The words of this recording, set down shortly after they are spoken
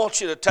I want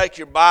you to take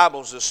your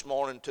Bibles this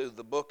morning to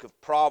the book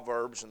of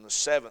Proverbs in the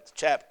 7th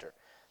chapter.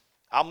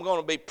 I'm going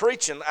to be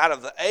preaching out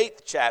of the 8th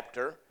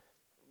chapter,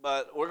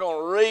 but we're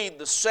going to read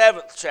the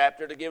 7th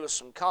chapter to give us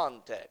some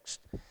context.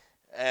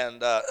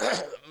 And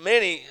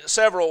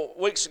several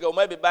weeks ago,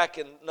 maybe back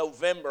in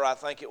November, I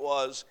think it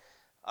was,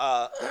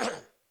 I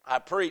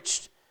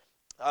preached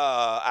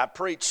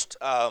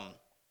on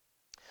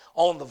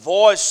the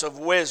voice of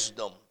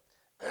wisdom.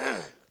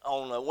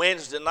 On a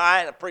Wednesday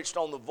night, I preached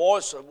on the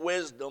voice of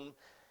wisdom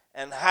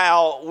and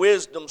how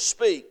wisdom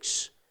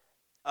speaks,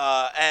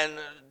 and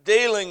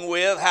dealing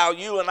with how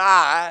you and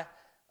I,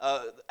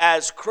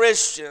 as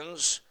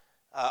Christians,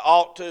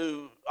 ought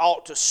to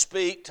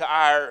speak to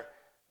our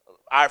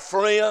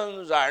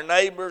friends, our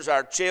neighbors,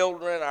 our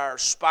children, our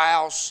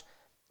spouse.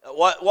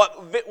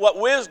 What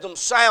wisdom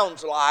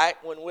sounds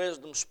like when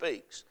wisdom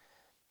speaks.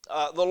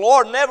 The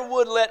Lord never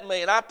would let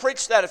me, and I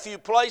preached that a few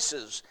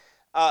places.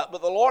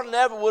 But the Lord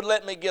never would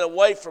let me get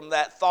away from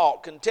that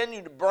thought.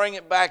 Continue to bring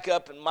it back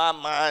up in my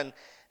mind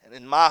and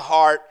in my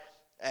heart.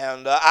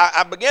 And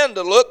I began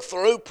to look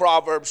through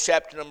Proverbs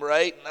chapter number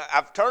 8. And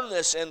I've turned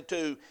this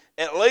into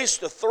at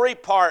least a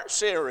 3-part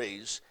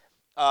series.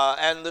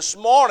 And this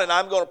morning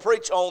I'm going to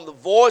preach on the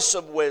voice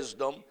of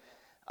wisdom.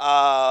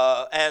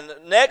 And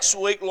next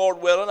week,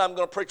 Lord willing, I'm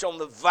going to preach on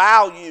the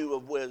value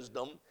of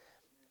wisdom.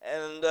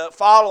 And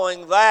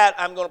following that,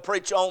 I'm going to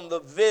preach on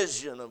the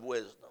vision of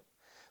wisdom.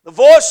 The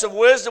voice of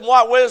wisdom,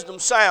 what wisdom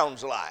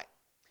sounds like,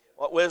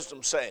 what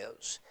wisdom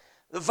says.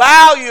 The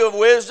value of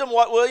wisdom,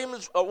 what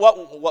wisdom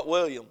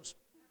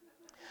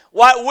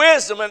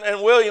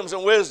and Williams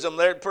and wisdom,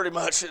 they're pretty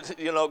much,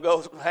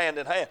 go hand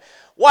in hand.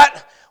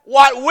 What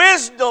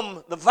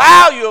wisdom, the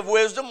value of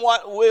wisdom,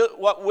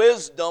 what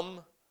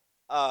wisdom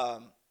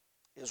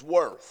is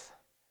worth.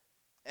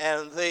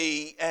 And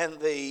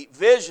the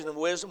vision of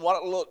wisdom,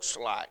 what it looks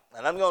like.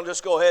 And I'm going to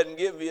just go ahead and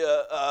give you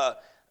a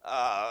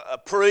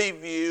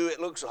preview. It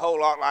looks a whole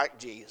lot like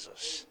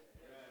Jesus.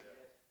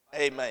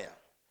 Amen.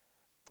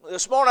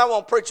 This morning I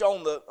want to preach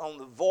on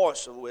the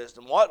voice of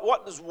wisdom.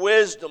 What does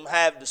wisdom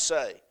have to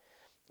say?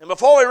 And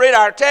before we read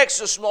our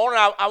text this morning,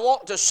 I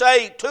want to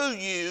say to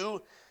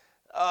you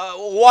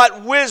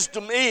what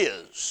wisdom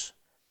is.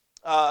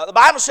 The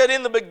Bible said,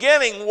 in the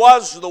beginning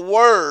was the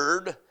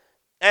Word,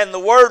 and the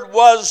Word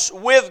was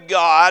with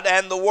God,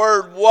 and the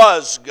Word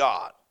was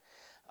God.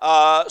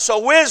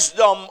 So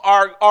wisdom,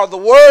 or the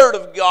Word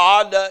of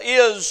God,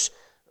 is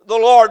the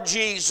Lord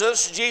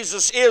Jesus.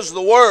 Jesus is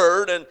the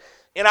Word. And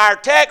in our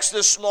text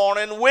this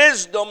morning,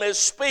 wisdom is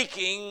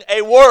speaking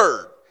a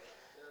word.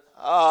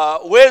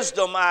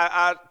 Wisdom,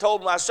 I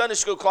told my Sunday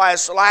school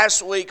class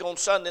last week on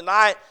Sunday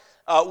night,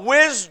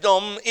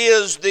 wisdom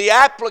is the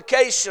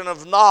application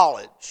of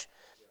knowledge.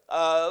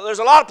 There's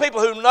a lot of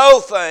people who know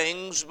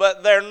things,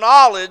 but their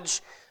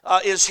knowledge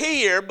is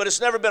here, but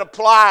it's never been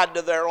applied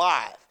to their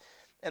life.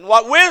 And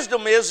what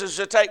wisdom is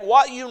to take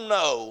what you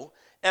know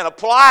and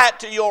apply it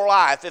to your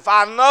life. If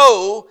I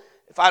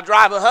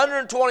drive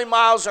 120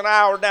 miles an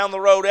hour down the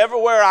road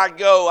everywhere I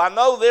go, I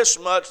know this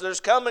much: there's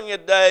coming a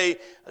day,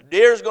 a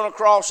deer's going to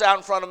cross out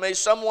in front of me,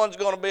 someone's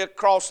going to be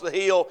across the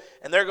hill,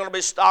 and they're going to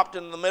be stopped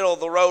in the middle of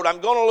the road. I'm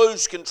going to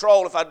lose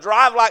control. If I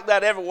drive like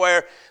that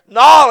everywhere,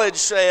 knowledge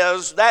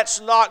says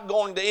that's not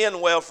going to end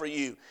well for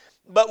you.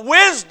 But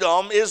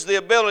wisdom is the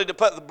ability to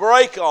put the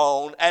brake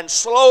on and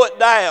slow it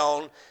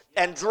down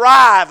and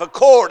drive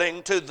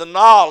according to the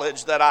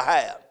knowledge that I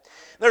have.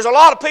 There's a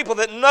lot of people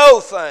that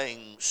know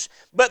things,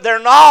 but their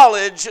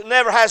knowledge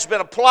never has been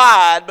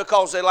applied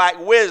because they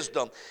lack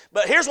wisdom.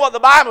 But here's what the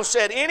Bible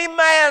said: any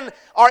man,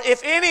 or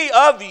if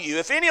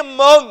any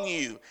among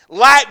you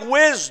lack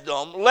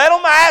wisdom, let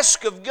him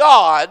ask of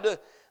God,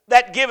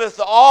 that giveth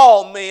to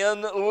all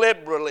men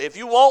liberally. If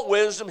you want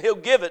wisdom, He'll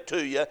give it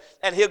to you,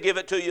 and He'll give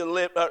it to you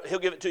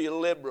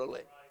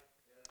liberally.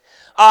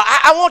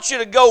 I want you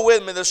to go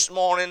with me this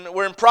morning.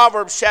 We're in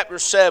Proverbs chapter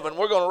 7.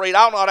 We're going to read.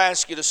 I'll not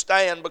ask you to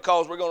stand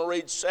because we're going to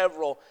read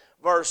several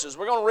verses.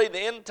 We're going to read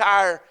the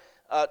entire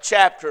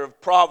chapter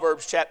of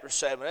Proverbs chapter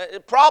 7.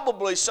 It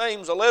probably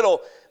seems a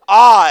little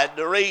odd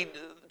to read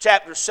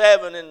chapter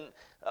 7,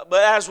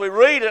 but as we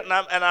read it,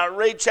 and I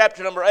read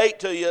chapter number 8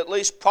 to you, at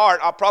least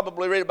part, I'll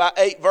probably read about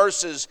 8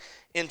 verses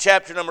in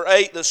chapter number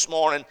 8 this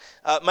morning.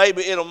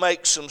 Maybe it'll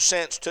make some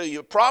sense to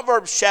you.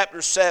 Proverbs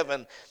chapter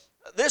 7.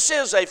 This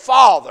is a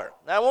father.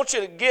 Now I want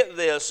you to get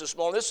this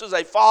morning. This is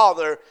a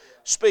father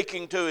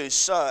speaking to his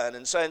son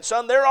and saying,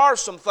 son, there are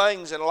some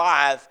things in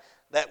life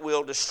that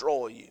will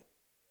destroy you.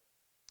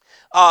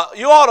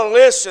 You ought to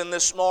listen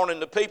this morning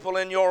to people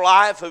in your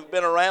life who've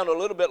been around a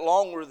little bit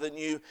longer than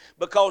you,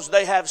 because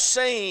they have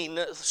seen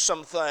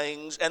some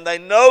things and they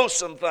know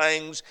some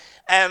things,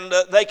 and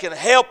they can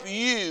help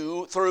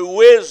you through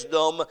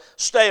wisdom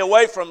stay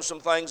away from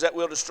some things that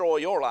will destroy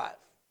your life.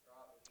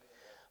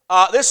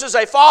 This is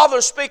a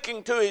father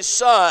speaking to his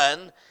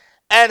son,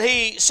 and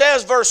he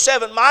says, verse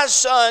 7, my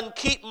son,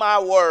 keep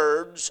my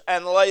words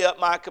and lay up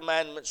my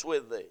commandments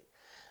with thee.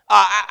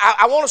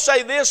 I want to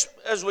say this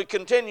as we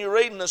continue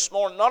reading this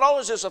morning. Not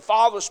only is this a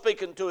father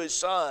speaking to his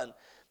son,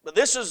 but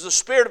this is the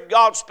Spirit of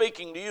God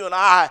speaking to you and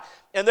I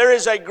And there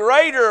is a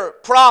greater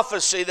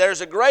prophecy,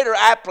 there's a greater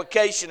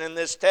application in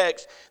this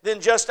text than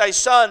just a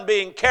son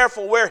being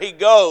careful where he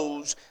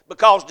goes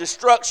because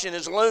destruction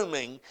is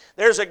looming.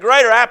 There's a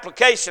greater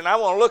application. I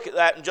want to look at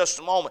that in just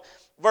a moment.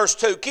 Verse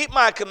 2, keep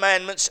my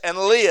commandments and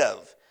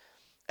live,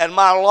 and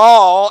my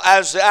law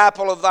as the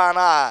apple of thine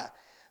eye.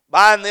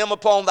 Bind them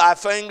upon thy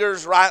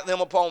fingers, write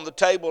them upon the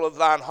table of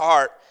thine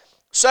heart.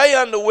 Say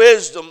unto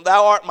wisdom,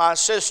 thou art my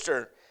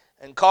sister,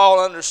 and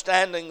call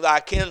understanding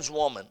thy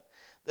kinswoman,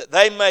 that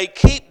they may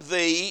keep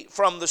thee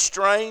from the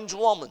strange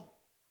woman,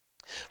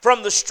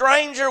 from the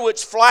stranger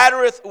which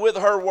flattereth with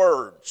her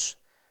words.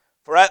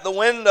 For at the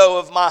window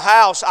of my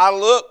house I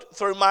looked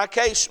through my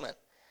casement,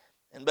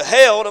 and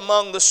beheld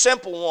among the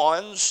simple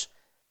ones,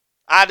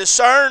 I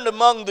discerned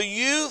among the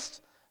youth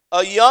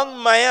a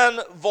young man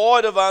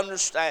void of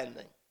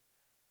understanding,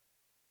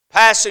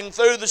 passing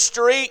through the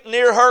street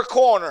near her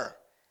corner,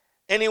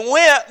 and he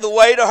went the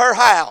way to her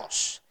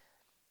house,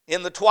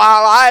 in the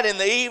twilight, in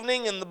the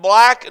evening, in the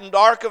black and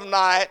dark of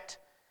night.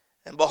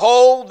 And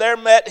behold, there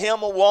met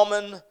him a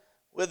woman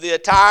with the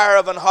attire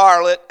of an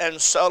harlot and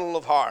subtle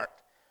of heart.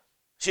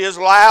 She is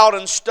loud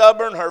and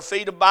stubborn, her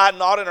feet abide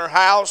not in her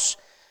house.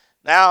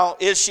 Now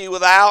is she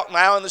without,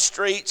 now in the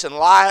streets, and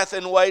lieth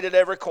in wait at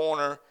every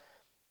corner.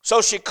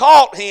 So she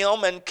caught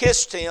him and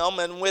kissed him,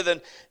 and with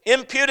an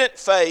impudent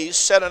face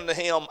said unto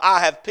him, I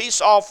have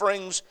peace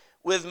offerings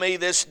with me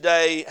this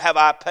day, have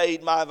I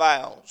paid my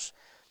vows.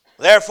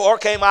 Therefore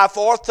came I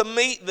forth to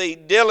meet thee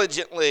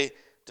diligently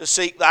to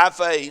seek thy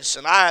face,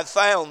 and I have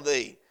found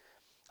thee.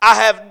 I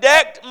have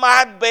decked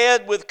my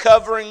bed with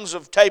coverings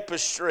of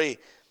tapestry,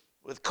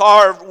 with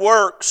carved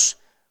works,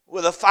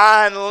 with a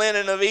fine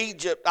linen of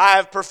Egypt. I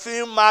have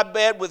perfumed my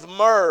bed with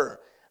myrrh,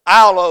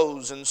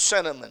 aloes, and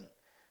cinnamon.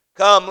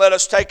 Come, let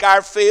us take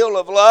our fill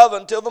of love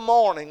until the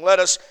morning. Let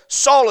us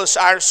solace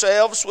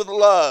ourselves with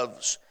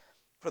loves.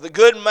 For the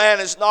good man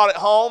is not at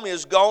home, he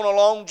is gone a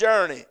long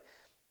journey.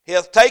 He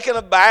hath taken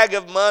a bag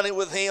of money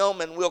with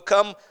him, and will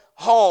come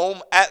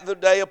home at the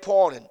day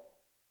appointed.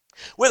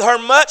 With her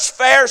much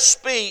fair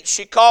speech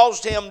she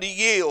caused him to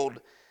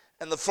yield,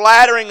 and the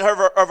flattering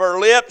of her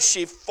lips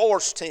she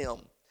forced him.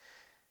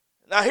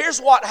 Now here's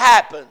what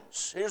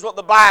happens. Here's what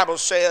the Bible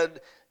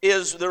said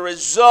is the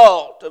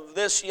result of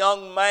this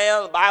young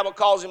man. The Bible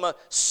calls him a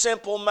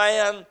simple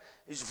man.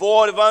 He's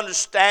void of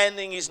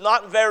understanding. He's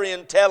not very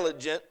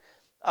intelligent.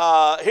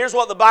 Here's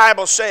what the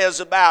Bible says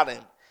about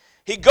him.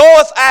 He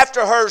goeth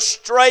after her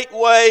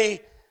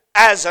straightway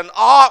as an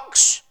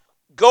ox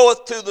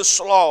goeth to the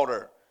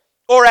slaughter,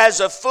 or as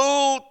a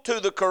fool to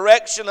the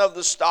correction of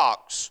the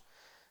stocks,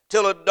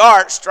 till a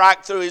dart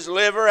strike through his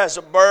liver, as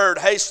a bird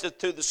hasteth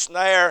to the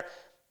snare,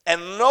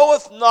 and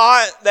knoweth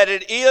not that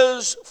it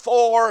is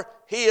for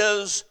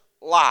his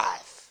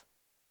life.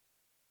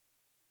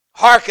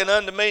 Hearken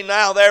unto me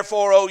now,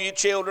 therefore, O ye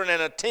children,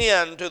 and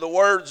attend to the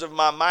words of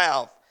my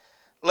mouth.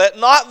 Let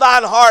not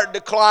thine heart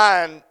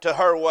decline to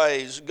her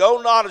ways.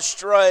 Go not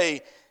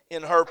astray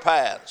in her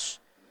paths.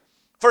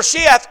 For she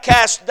hath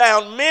cast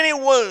down many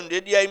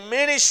wounded, yea,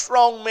 many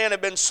strong men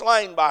have been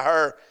slain by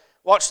her.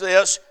 Watch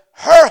this.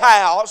 Her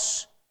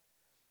house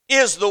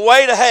is the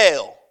way to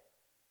hell,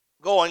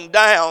 going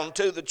down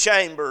to the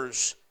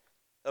chambers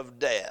of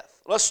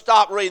death. Let's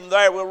stop reading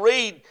there. We'll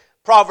read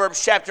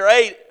Proverbs chapter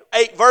 8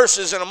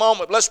 verses in a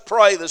moment. Let's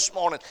pray this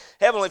morning.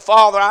 Heavenly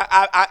Father,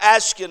 I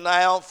ask you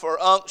now for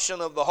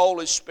unction of the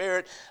Holy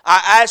Spirit.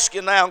 I ask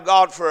you now,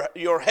 God, for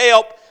your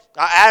help.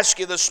 I ask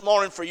you this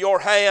morning for your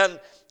hand.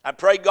 I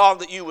pray, God,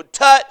 that you would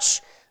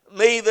touch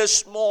me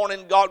this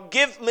morning. God,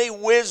 give me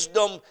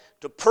wisdom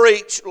to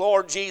preach,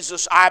 Lord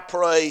Jesus, I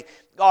pray.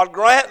 God,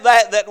 grant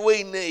that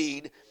we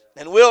need,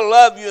 and we'll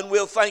love you and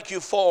we'll thank you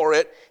for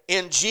it.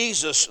 In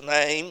Jesus'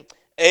 name,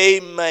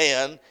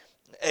 amen.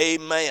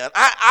 Amen.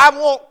 I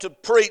want to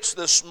preach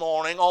this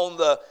morning on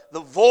the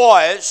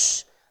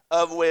voice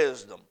of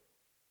wisdom.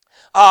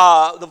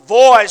 The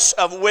voice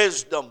of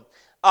wisdom.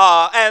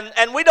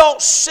 And we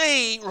don't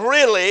see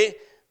really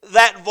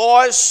that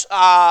voice,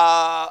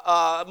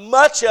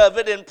 much of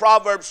it in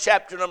Proverbs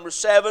chapter number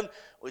 7.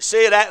 We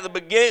see it at the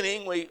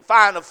beginning. We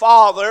find a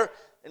father,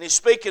 and he's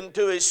speaking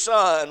to his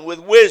son with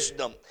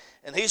wisdom.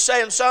 And he's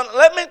saying, son,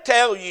 let me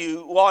tell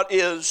you what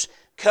is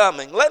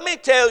coming. Let me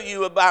tell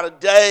you about a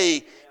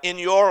day in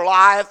your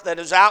life that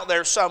is out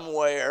there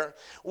somewhere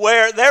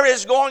where there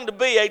is going to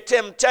be a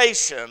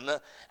temptation,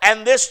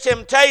 and this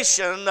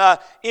temptation,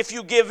 if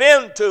you give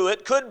in to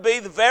it, could be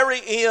the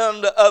very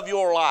end of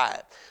your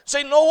life.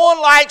 See, no one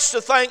likes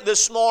to think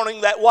this morning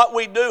that what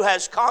we do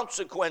has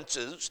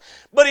consequences,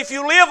 but if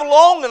you live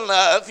long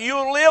enough, you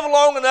live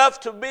long enough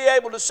to be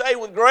able to say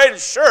with great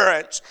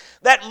assurance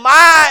that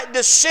my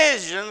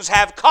decisions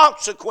have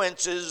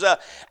consequences,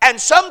 and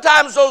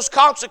sometimes those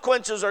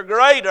consequences are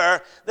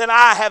greater than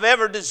I have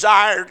ever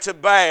desired to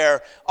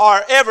bear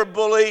or ever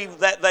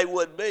believed that they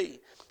would be.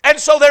 And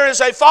so there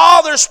is a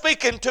father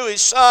speaking to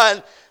his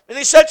son, and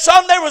he said,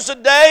 son, there was a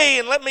day,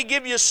 and let me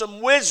give you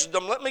some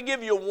wisdom, let me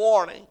give you a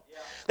warning.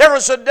 There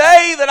was a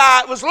day that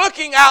I was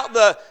looking out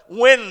the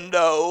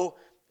window,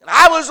 And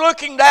I was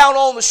looking down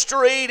on the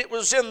street. It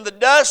was in the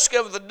dusk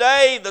of the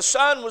day. The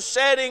sun was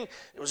setting.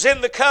 It was in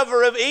the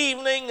cover of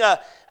evening.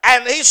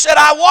 And he said,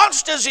 I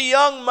watched as a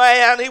young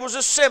man. He was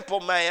a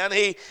simple man.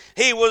 He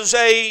was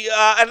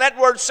and that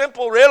word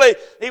simple really,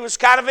 he was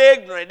kind of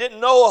ignorant, didn't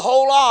know a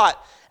whole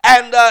lot.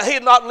 And he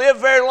had not lived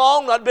very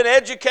long, not been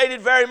educated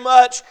very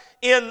much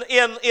in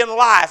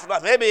life.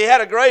 Maybe he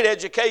had a great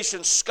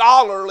education,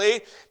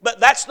 scholarly, but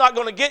that's not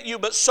going to get you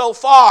but so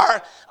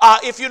far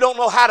if you don't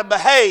know how to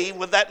behave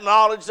with that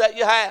knowledge that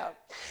you have.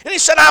 And he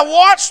said, I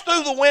watched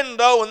through the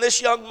window and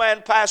this young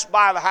man passed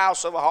by the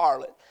house of a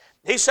harlot.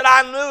 He said,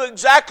 I knew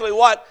exactly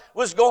what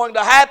was going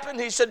to happen.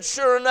 He said,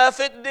 sure enough,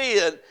 it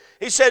did.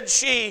 He said,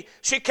 she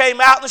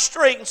came out in the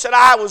street and said,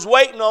 I was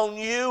waiting on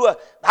you.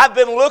 I've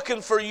been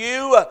looking for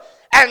you.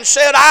 And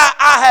said,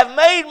 I have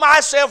made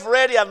myself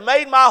ready. I've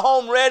made my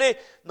home ready.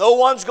 No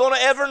one's going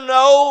to ever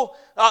know.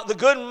 The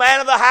good man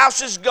of the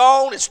house is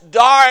gone. It's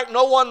dark.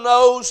 No one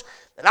knows.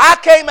 And I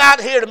came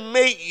out here to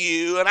meet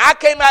you. And I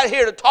came out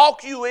here to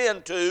talk you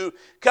into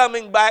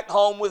coming back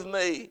home with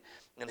me.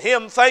 And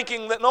him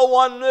thinking that no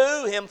one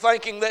knew, him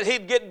thinking that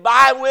he'd get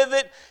by with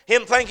it,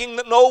 him thinking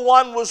that no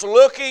one was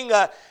looking,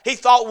 he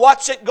thought,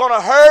 what's it going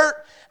to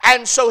hurt?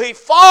 And so he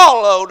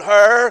followed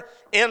her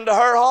into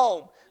her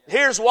home.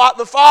 Here's what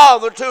the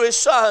father to his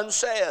son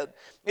said.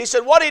 He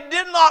said, what he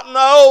did not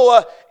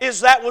know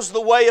is that was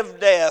the way of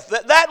death.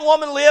 That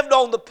woman lived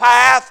on the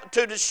path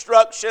to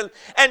destruction,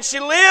 and she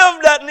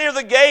lived near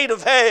the gate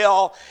of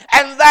hell.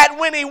 And that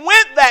when he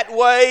went that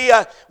way,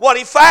 what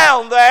he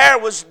found there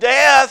was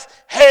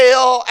death,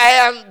 hell,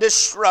 and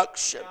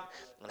destruction.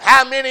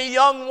 How many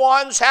young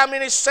ones, how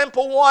many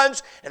simple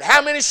ones, and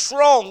how many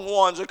strong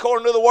ones,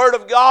 according to the Word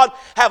of God,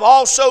 have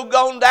also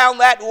gone down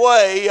that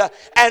way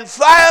and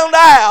found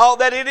out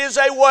that it is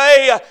a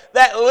way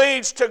that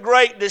leads to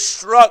great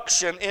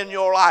destruction in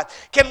your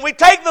life. Can we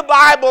take the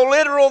Bible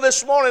literal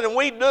this morning? And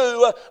we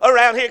do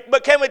around here.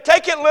 But can we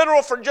take it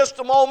literal for just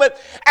a moment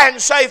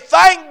and say,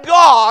 thank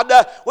God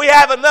we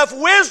have enough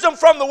wisdom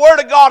from the Word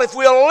of God if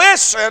we'll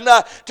listen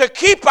to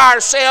keep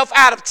ourselves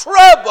out of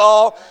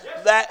trouble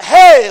that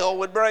hell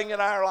would bring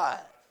in our life.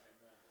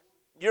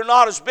 You're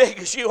not as big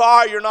as you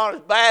are. You're not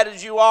as bad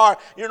as you are.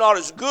 You're not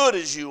as good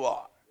as you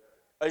are,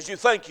 as you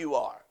think you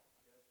are.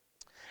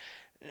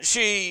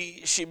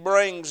 She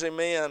brings him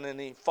in and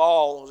he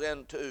falls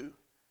into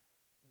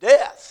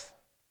death.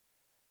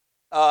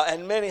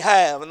 And many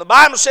have. And the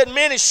Bible said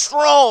many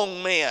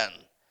strong men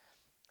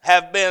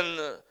have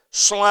been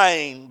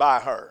slain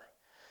by her.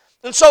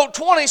 And so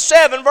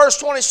verse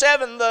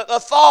 27, the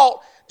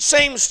thought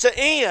seems to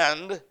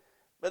end.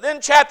 But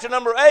then chapter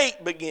number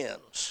 8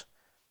 begins.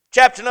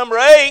 Chapter number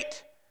 8,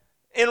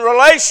 in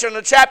relation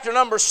to chapter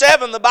number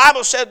 7, the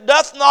Bible said,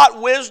 doth not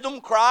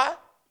wisdom cry?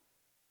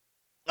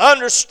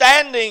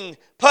 Understanding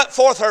put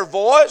forth her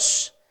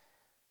voice.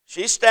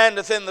 She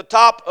standeth in the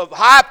top of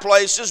high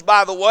places,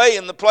 by the way,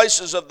 in the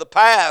places of the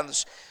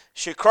paths.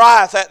 She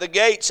crieth at the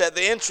gates, at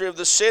the entry of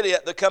the city,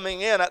 at the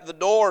coming in, at the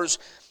doors.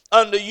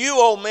 Unto you,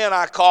 O men,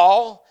 I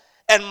call.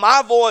 And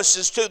my voice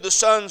is to the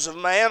sons of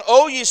man.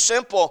 O ye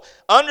simple,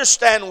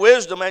 understand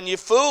wisdom, and ye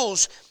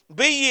fools,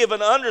 be ye of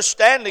an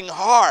understanding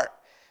heart.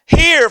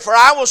 Hear, for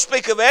I will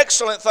speak of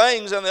excellent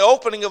things, and the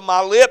opening of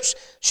my lips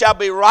shall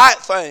be right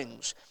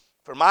things.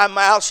 For my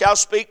mouth shall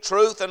speak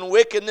truth, and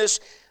wickedness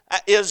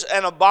is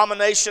an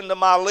abomination to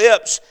my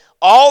lips.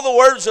 All the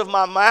words of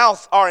my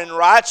mouth are in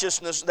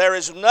righteousness. There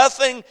is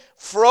nothing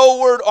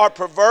froward or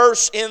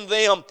perverse in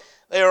them.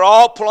 They are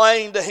all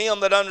plain to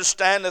him that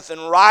understandeth,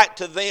 and right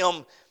to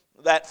them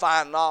that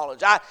find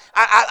knowledge. I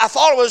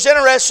thought it was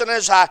interesting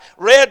as I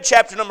read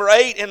chapter number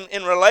 8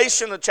 in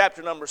relation to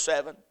chapter number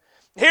 7.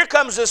 Here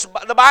comes this,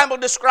 the Bible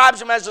describes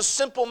him as a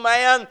simple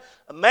man,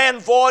 a man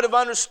void of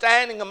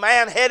understanding, a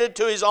man headed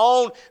to his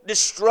own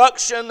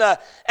destruction.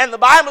 And the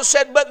Bible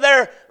said, but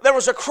there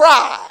was a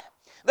cry.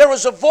 There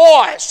was a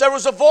voice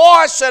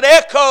that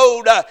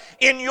echoed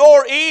in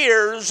your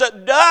ears,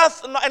 and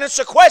it's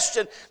a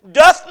question,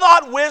 doth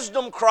not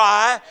wisdom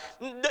cry?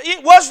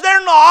 Was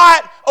there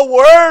not a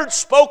word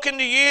spoken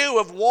to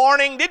you of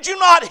warning? Did you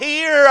not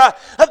hear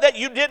that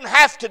you didn't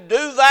have to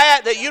do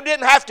that you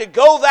didn't have to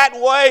go that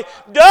way?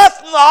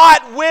 Doth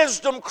not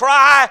wisdom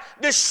cry?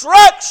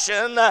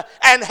 Destruction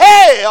and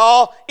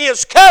hell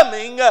is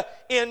coming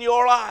in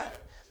your life.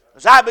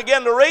 As I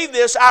began to read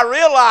this, I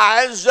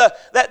realized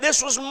that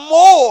this was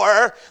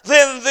more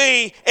than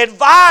the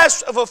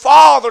advice of a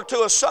father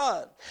to a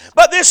son.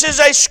 But this is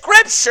a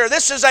scripture,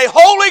 this is a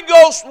Holy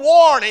Ghost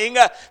warning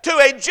to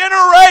a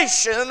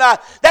generation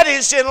that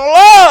is in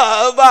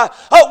love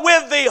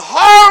with the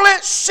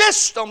harlot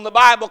system, the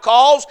Bible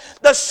calls,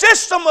 the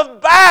system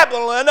of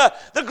Babylon,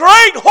 the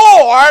great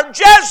whore,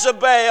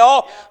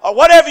 Jezebel, or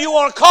whatever you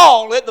want to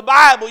call it. The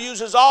Bible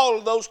uses all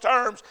of those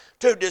terms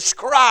to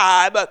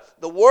describe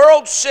the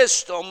world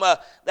system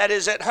that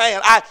is at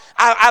hand.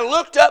 I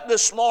looked up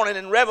this morning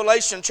in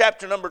Revelation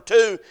chapter number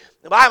 2.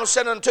 The Bible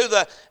said, unto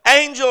the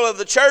angel of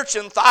the church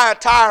in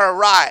Thyatira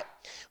write,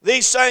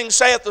 these things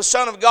saith the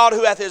Son of God,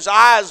 who hath his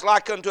eyes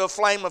like unto a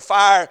flame of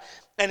fire,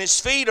 and his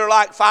feet are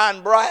like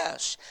fine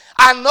brass.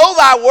 I know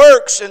thy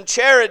works and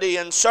charity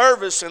and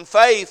service and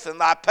faith and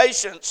thy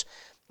patience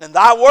and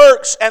thy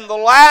works, and the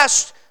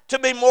last to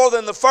be more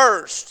than the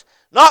first.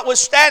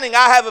 Notwithstanding,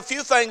 I have a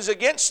few things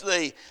against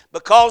thee,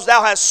 because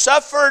thou hast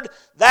suffered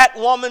that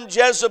woman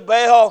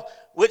Jezebel,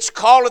 which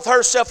calleth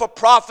herself a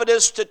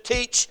prophetess, to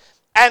teach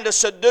and to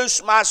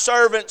seduce my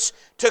servants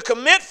to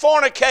commit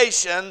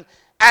fornication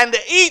and to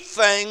eat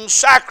things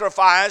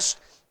sacrificed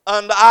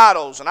unto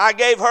idols. And I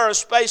gave her a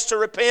space to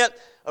repent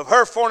of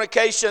her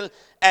fornication,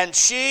 and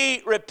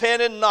she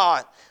repented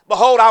not.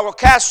 Behold, I will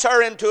cast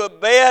her into a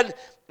bed,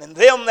 and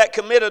them that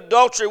commit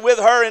adultery with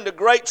her into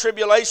great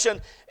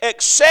tribulation,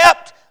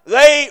 except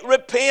they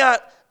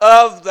repent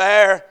of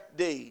their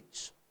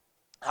deeds.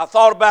 I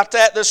thought about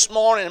that this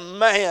morning, and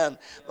man,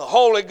 the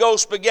Holy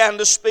Ghost began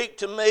to speak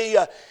to me.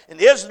 And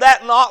is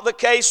that not the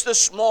case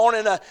this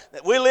morning? That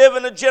we live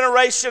in a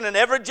generation, and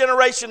every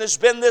generation has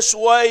been this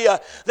way,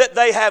 that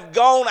they have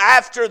gone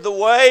after the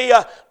way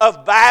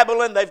of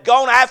Babylon. They've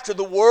gone after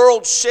the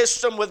world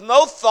system with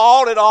no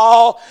thought at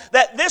all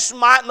that this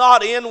might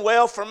not end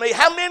well for me.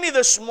 How many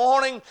this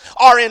morning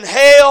are in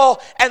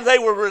hell and they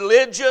were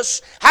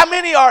religious? How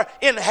many are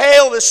in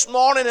hell this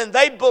morning and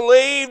they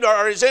believed,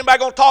 or is anybody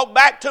going to talk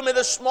back to me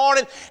this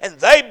morning, and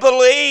they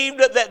believed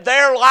that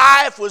their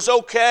life was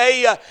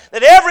okay,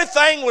 that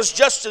everything was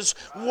just as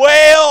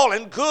well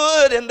and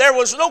good, and there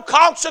was no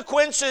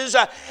consequences,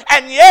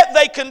 and yet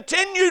they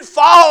continued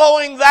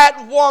following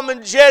that woman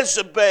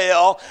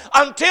Jezebel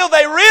until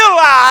they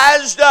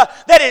realized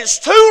that it's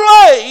too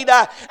late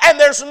and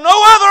there's no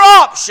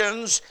other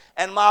options,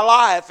 and my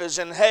life is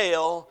in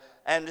hell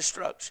and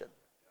destruction.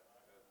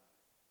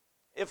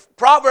 If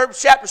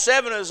Proverbs chapter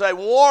 7 is a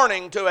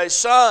warning to a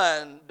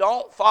son,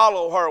 don't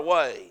follow her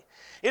way.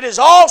 It is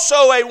also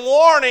a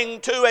warning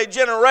to a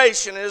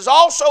generation. It is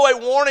also a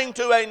warning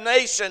to a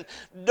nation.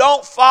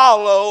 Don't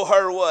follow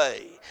her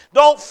way.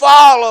 Don't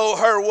follow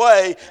her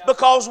way,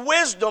 because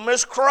wisdom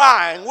is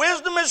crying.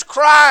 Wisdom is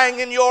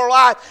crying in your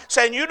life,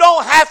 saying you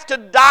don't have to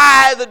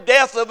die the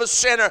death of a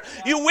sinner.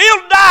 You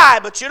will die,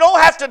 but you don't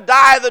have to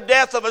die the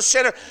death of a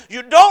sinner.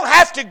 You don't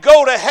have to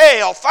go to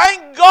hell.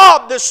 Thank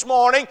God this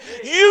morning,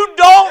 you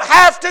don't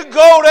have to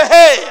go to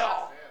hell.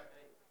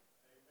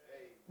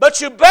 But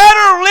you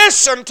better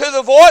listen to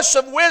the voice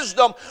of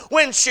wisdom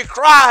when she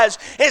cries.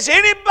 Is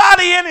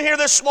anybody in here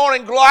this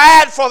morning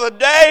glad for the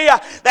day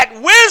that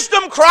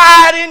wisdom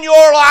cried in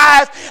your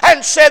life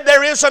and said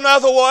there is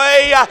another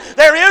way,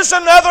 there is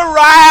another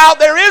route,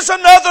 there is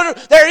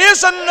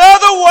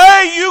another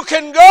way you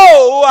can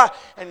go,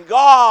 and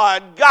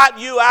God got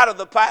you out of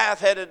the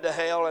path headed to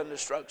hell and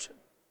destruction?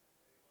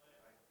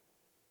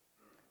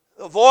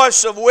 The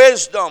voice of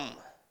wisdom.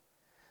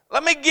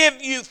 Let me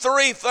give you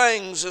three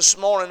things this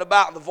morning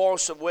about the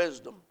voice of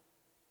wisdom.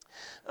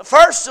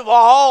 First of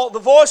all, the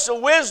voice of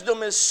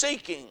wisdom is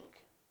seeking.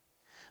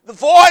 The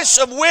voice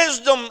of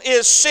wisdom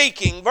is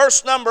seeking.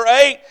 Verse number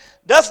 8,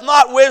 doth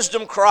not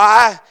wisdom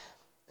cry,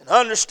 and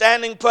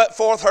understanding put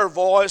forth her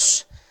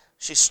voice?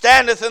 She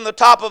standeth in the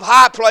top of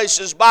high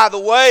places, by the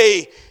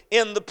way,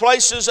 in the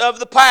places of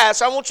the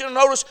paths. I want you to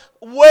notice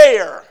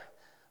where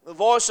the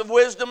voice of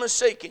wisdom is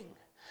seeking.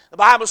 The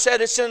Bible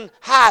said it's in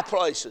high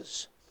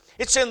places.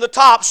 It's in the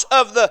tops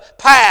of the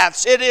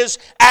paths. It is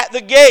at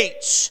the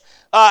gates,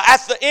 at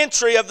the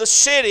entry of the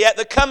city, at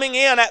the coming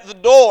in, at the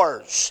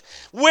doors.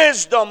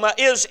 Wisdom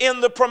is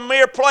in the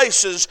premier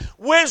places.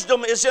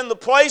 Wisdom is in the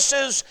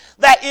places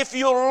that if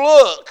you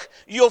look,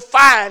 you'll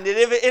find it.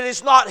 If it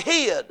is not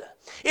hid.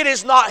 It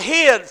is not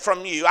hid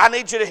from you. I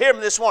need you to hear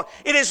me this morning.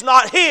 It is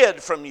not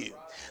hid from you.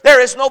 There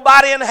is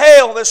nobody in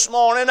hell this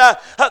morning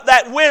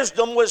that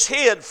wisdom was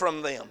hid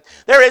from them.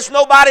 There is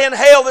nobody in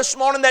hell this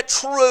morning that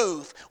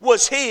truth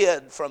was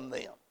hid from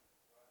them.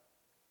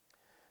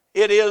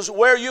 It is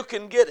where you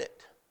can get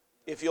it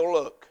if you'll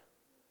look.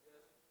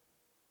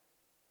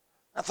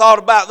 I thought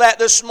about that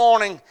this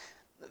morning.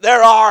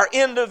 There are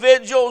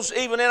individuals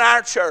even in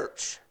our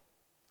church,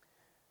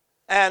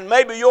 and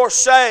maybe you're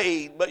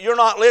saved, but you're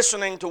not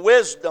listening to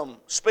wisdom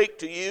speak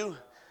to you,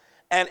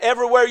 and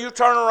everywhere you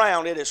turn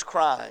around it is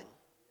crying.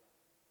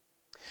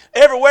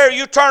 Everywhere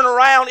you turn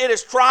around, it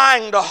is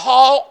trying to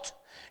halt.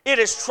 It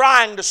is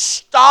trying to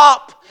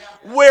stop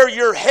where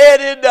you're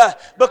headed,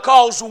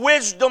 because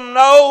wisdom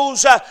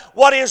knows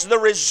what is the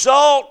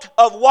result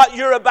of what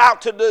you're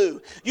about to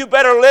do. You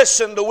better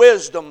listen to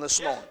wisdom this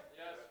morning.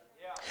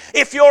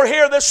 If you're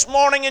here this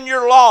morning and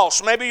you're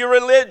lost, maybe you're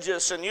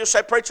religious and you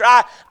say, preacher,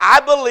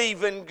 I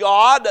believe in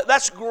God.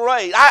 That's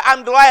great.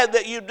 I'm glad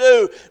that you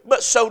do,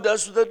 but so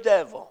does the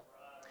devil.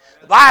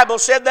 The Bible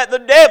said that the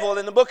devil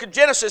in the book of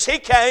Genesis, he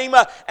came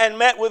and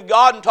met with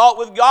God and talked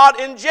with God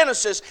in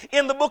Genesis.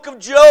 In the book of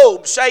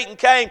Job, Satan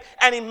came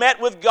and he met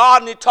with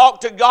God and he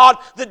talked to God.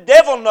 The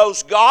devil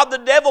knows God. The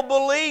devil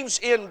believes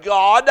in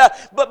God.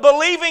 But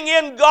believing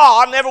in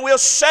God never will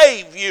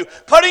save you.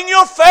 Putting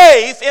your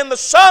faith in the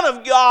Son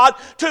of God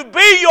to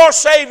be your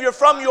Savior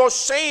from your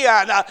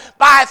sin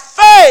by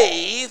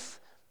faith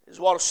is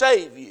what will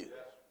save you.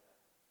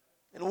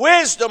 And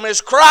wisdom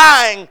is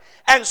crying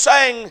and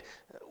saying,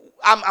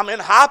 I'm in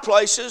high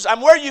places.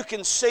 I'm where you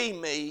can see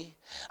me.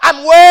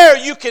 I'm where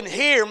you can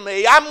hear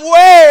me. I'm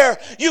where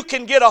you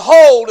can get a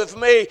hold of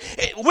me.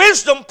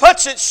 Wisdom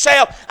puts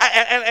itself,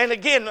 and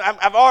again,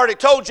 I've already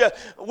told you,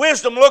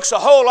 wisdom looks a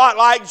whole lot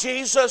like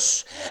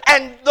Jesus.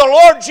 And the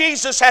Lord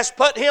Jesus has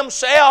put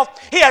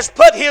Himself, He has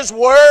put His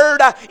Word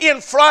in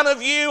front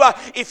of you.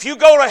 If you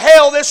go to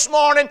hell this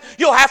morning,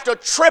 you'll have to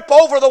trip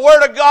over the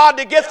Word of God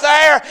to get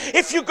there.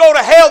 If you go to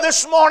hell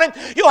this morning,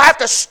 you'll have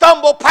to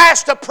stumble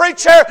past a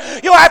preacher.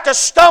 You'll have to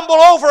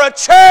stumble over a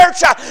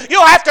church.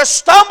 You'll have to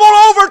stumble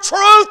over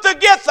truth to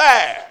get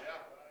there,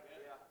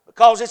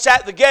 because it's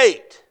at the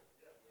gate,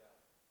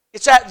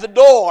 it's at the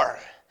door,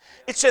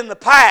 it's in the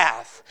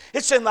path,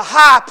 it's in the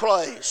high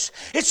place,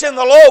 it's in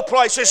the low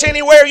places.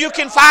 Anywhere you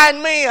can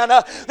find men,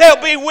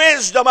 there'll be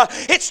wisdom.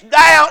 It's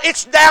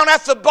down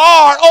at the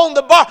bar, on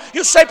the bar.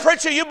 You say,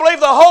 preacher, you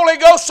believe the Holy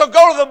Ghost will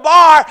go to the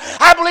bar?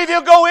 I believe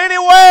He'll go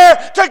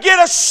anywhere to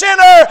get a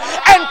sinner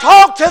and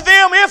talk to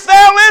them if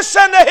they'll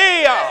listen to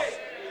Him.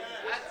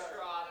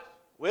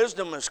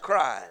 Wisdom is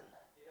crying.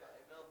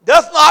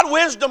 Doth not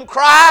wisdom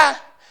cry?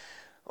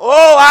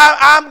 Oh,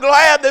 I'm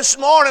glad this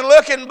morning,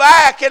 looking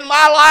back in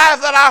my life,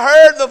 that I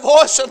heard the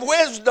voice of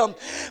wisdom.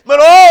 But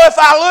oh, if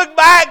I look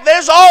back,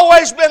 there's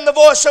always been the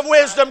voice of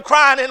wisdom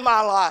crying in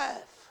my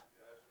life.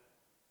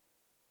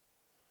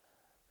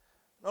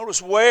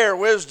 Notice where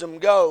wisdom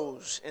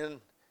goes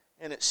in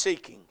its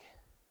seeking.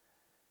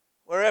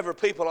 Wherever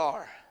people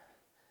are.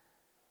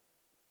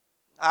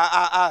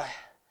 I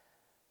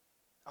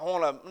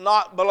want to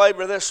not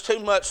belabor this too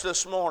much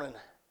this morning.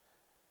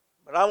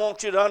 But I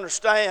want you to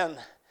understand,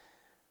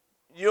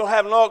 you'll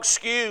have no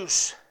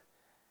excuse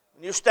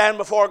when you stand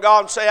before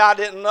God and say, I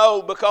didn't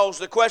know, because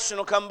the question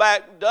will come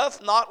back,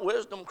 doth not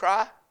wisdom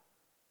cry?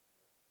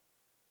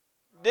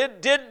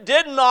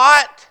 Did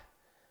not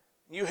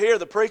you hear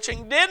the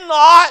preaching? Did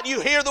not you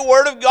hear the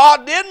Word of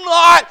God? Did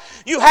not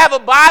you have a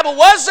Bible?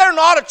 Was there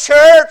not a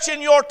church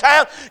in your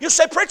town? You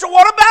say, preacher,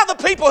 what about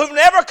the people who've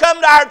never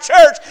come to our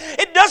church?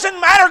 It doesn't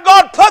matter.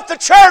 God put the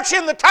church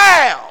in the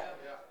town.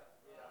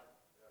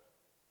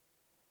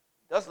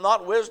 Doth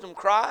not wisdom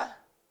cry?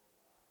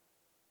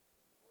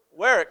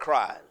 Where it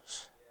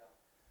cries.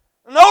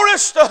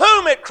 Notice to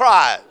whom it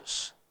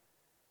cries.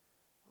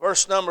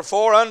 Verse number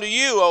 4, unto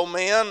you, O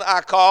men, I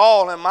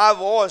call, and my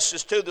voice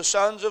is to the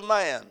sons of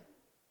man.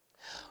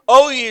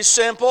 O ye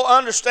simple,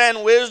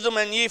 understand wisdom,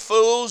 and ye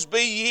fools,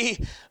 be ye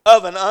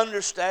of an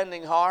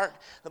understanding heart.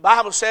 The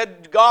Bible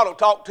said God will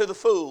talk to the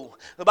fool.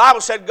 The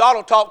Bible said God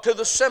will talk to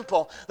the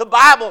simple. The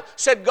Bible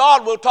said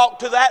God will talk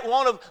to that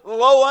one of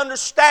low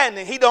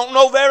understanding. He don't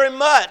know very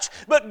much,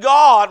 but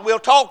God will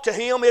talk to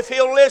him if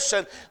he'll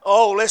listen.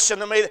 Oh, listen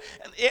to me.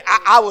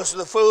 I was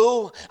the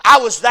fool. I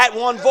was that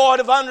one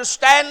void of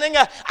understanding.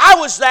 I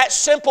was that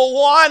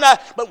simple one.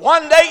 But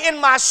one day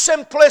in my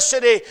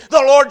simplicity,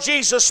 the Lord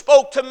Jesus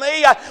spoke to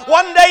me.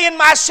 One day in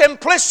my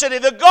simplicity,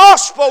 the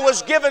gospel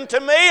was given to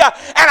me.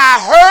 And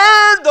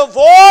I heard the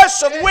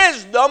voice of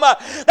wisdom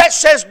that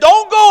says,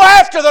 don't go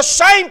after the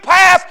same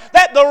path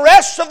that the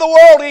rest of the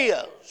world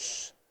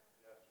is.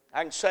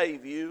 I can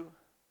save you.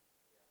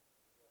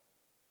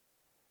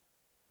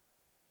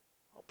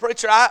 Well,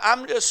 preacher,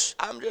 I'm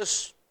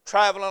just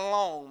traveling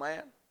along,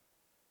 man.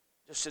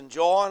 Just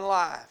enjoying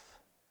life.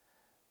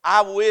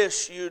 I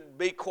wish you'd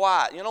be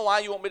quiet. You know why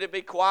you want me to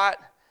be quiet?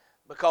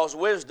 Because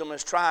wisdom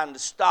is trying to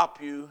stop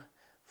you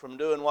from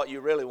doing what you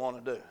really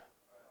want to do.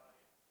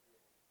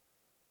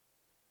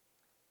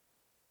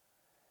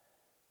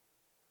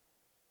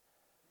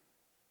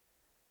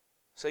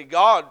 See,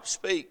 God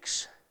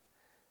speaks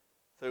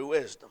through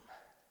wisdom.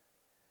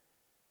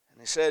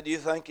 And He said, you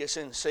think it's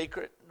in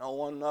secret? No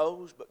one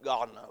knows, but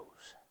God knows.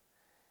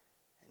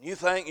 And you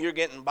think you're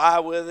getting by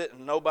with it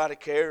and nobody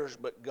cares,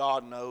 but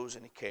God knows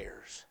and He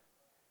cares.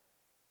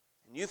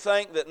 And you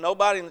think that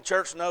nobody in the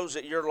church knows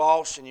that you're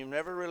lost and you've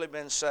never really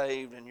been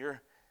saved and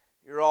you're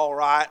all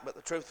right, but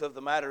the truth of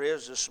the matter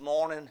is this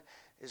morning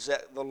is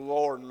that the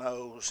Lord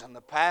knows. And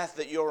the path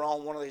that you're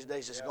on one of these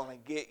days is going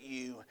to get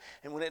you.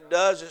 And when it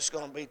does, it's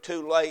going to be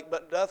too late.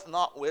 But doth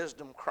not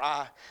wisdom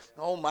cry?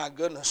 Oh my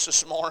goodness,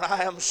 this morning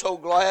I am so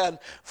glad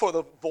for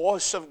the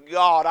voice of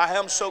God. I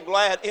am so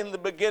glad. In the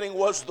beginning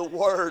was the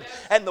Word,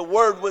 and the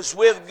Word was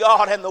with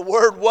God, and the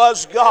Word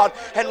was God.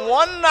 And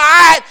one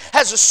night,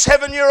 as a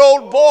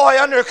 7-year-old boy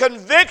under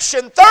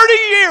conviction, 30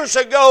 years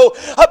ago,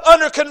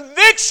 under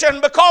conviction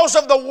because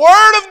of the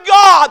Word of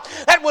God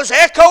that was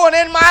echoing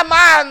in my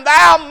mind,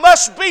 thou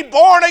must be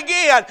born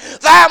again.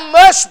 Thou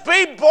must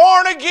be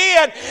born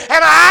again.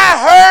 And I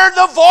heard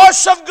the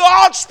voice of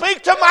God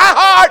speak to my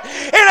heart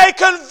in a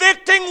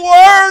convicting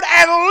word,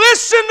 and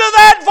listen to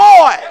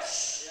that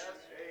voice.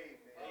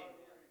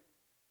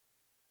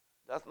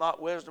 Doth not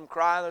wisdom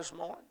cry this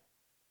morning?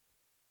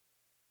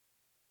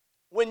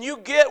 When you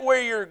get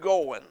where you're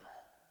going,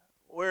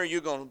 where are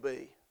you going to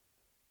be?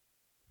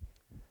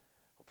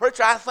 Well,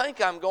 preacher, I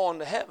think I'm going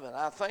to heaven.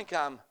 I think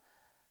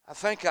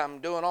I'm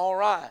doing all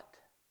right.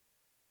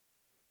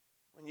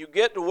 When you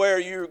get to where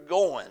you're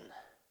going,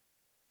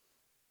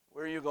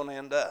 where are you going to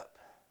end up?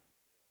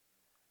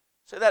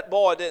 See, that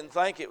boy didn't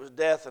think it was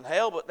death and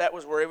hell, but that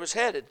was where he was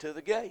headed, to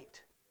the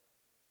gate.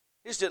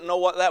 He just didn't know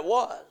what that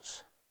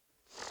was.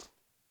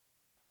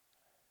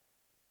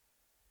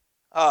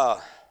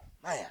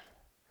 Man,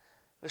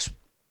 this,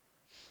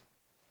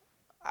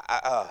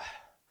 I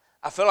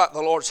feel like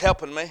the Lord's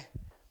helping me.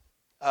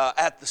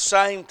 At the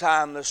same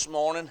time this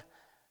morning,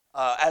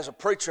 as a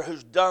preacher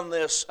who's done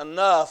this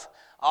enough,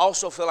 I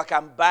also feel like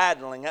I'm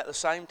battling at the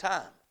same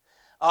time.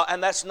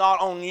 And that's not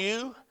on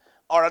you,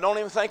 or I don't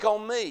even think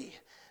on me.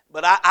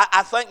 But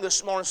I think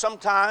this morning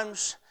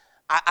sometimes,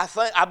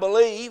 I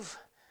believe,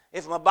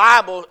 if my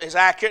Bible is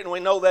accurate, and we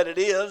know that it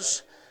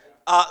is,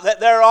 that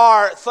there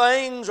are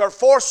things or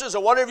forces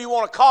or whatever you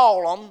want to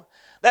call them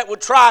that would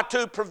try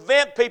to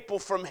prevent people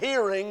from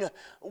hearing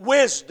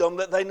wisdom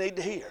that they need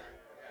to hear.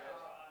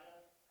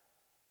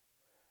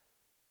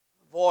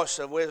 The voice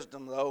of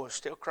wisdom, though, is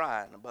still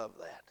crying above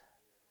that.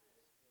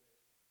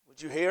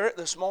 Would you hear it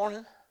this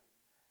morning?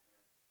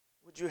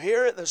 Would you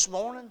hear it this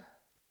morning?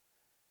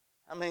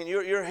 I mean,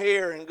 you're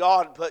here and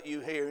God put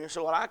you here. You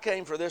say, well, I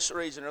came for this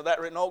reason or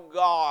that reason. No,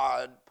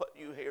 God put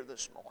you here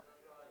this morning.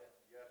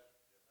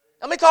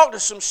 Let me talk to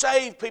some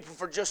saved people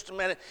for just a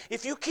minute.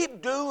 If you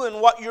keep doing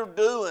what you're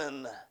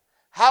doing,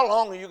 how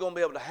long are you going to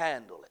be able to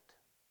handle it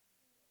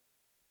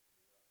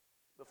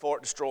before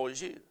it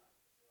destroys you?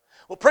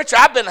 Well, preacher,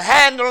 I've been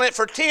handling it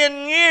for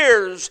 10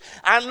 years.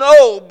 I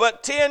know,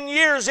 but 10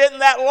 years isn't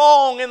that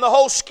long in the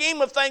whole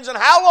scheme of things. And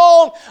how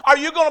long are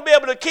you going to be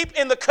able to keep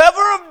in the cover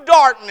of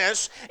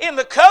darkness, in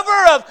the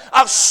cover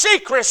of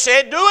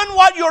secrecy, doing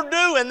what you're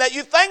doing that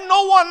you think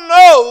no one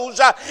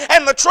knows?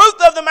 And the truth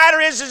of the matter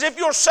is if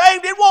you're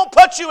saved, it won't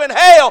put you in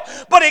hell,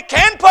 but it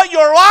can put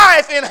your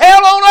life in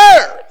hell on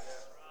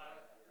earth.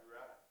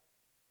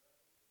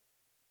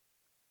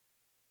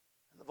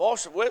 And the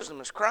voice of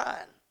wisdom is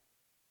crying.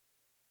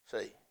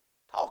 See,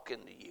 talking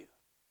to you.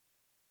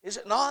 Is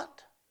it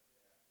not?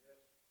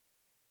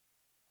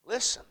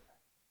 Listen.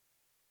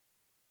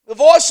 The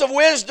voice of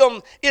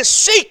wisdom is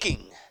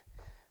seeking.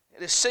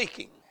 It is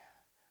seeking.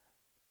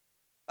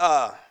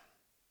 It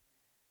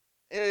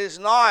is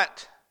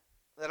not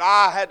that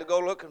I had to go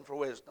looking for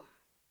wisdom.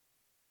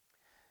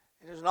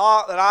 It is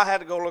not that I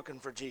had to go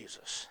looking for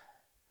Jesus.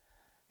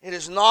 It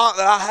is not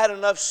that I had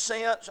enough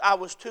sense. I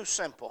was too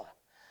simple.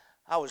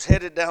 I was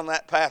headed down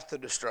that path to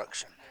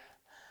destruction.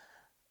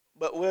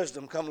 But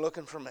wisdom come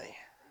looking for me.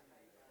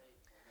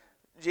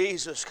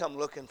 Jesus come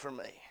looking for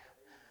me.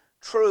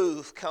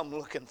 Truth come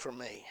looking for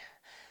me.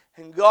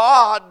 And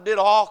God did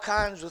all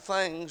kinds of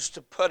things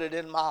to put it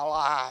in my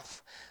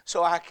life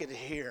so I could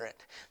hear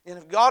it. And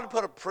if God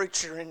put a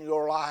preacher in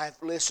your life,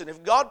 listen.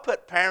 If God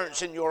put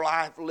parents in your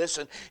life,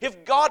 listen.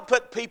 If God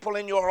put people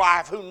in your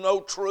life who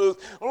know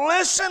truth,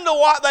 listen to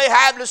what they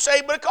have to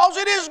say, because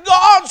it is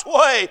God's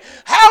way.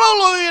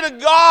 Hallelujah to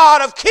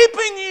God of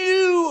keeping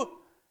you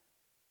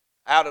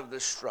out of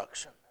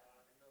destruction.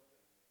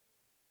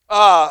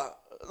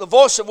 The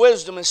voice of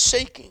wisdom is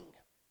seeking.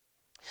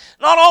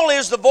 Not only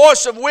is the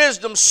voice of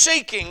wisdom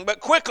seeking, but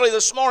quickly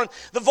this morning,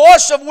 the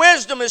voice of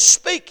wisdom is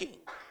speaking.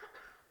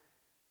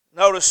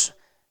 Notice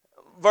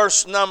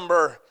verse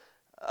number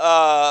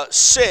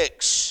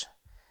 6.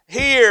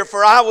 Hear,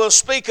 for I will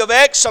speak of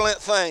excellent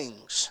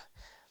things,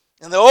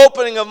 and the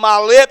opening of my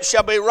lips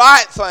shall be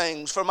right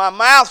things, for my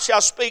mouth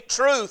shall speak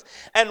truth,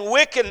 and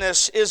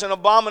wickedness is an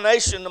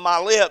abomination to my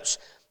lips.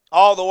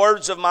 All the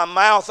words of my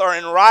mouth are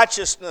in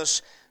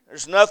righteousness.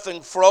 There's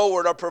nothing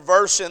froward or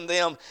perverse in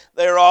them.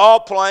 They are all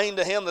plain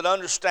to him that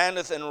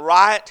understandeth, and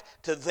right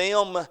to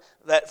them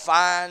that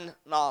find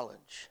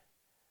knowledge.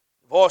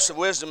 The voice of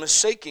wisdom is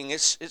seeking.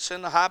 It's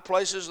in the high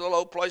places, the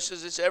low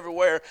places. It's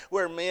everywhere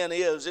where men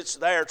is. It's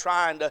there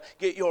trying to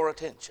get your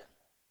attention.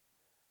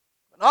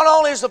 But not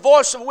only is the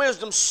voice of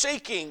wisdom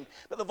seeking,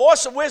 but the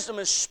voice of wisdom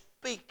is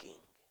speaking.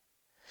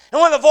 And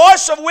when the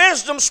voice of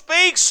wisdom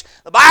speaks,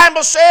 the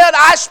Bible said,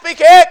 I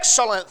speak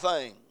excellent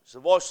things.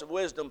 The voice of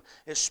wisdom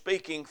is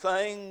speaking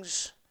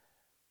things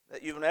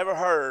that you've never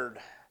heard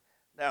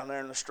down there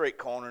in the street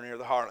corner near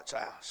the harlot's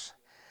house.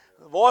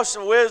 The voice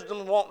of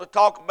wisdom wanting to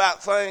talk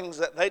about things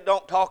that they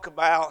don't talk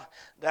about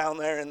down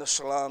there in the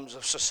slums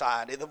of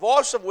society. The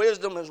voice of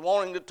wisdom is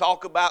wanting to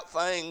talk about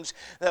things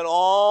that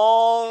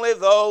only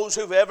those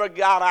who've ever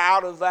got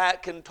out of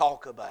that can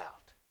talk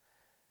about.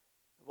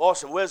 The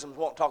voice of wisdom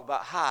wants to talk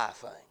about high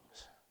things.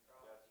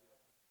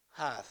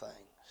 High things.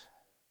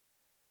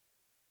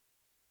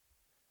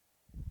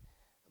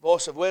 The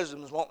voice of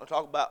wisdom is wanting to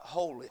talk about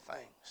holy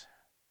things.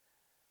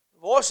 The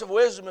voice of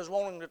wisdom is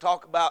wanting to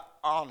talk about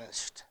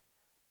honest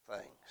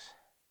things.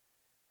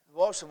 The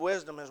voice of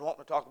wisdom is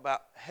wanting to talk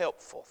about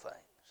helpful things.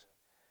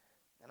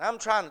 And I'm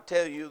trying to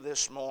tell you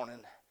this morning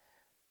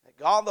that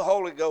God the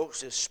Holy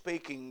Ghost is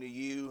speaking to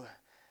you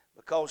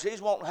because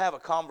He's wanting to have a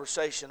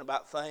conversation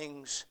about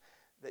things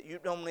that you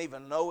don't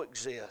even know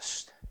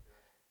exist,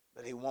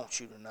 but He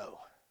wants you to know.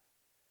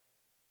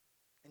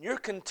 And you're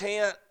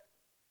content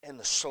in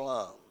the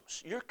slums.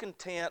 You're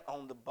content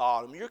on the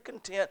bottom. You're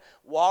content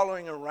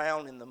wallowing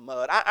around in the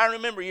mud. I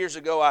remember years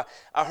ago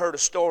I heard a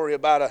story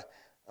about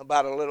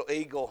a little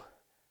eagle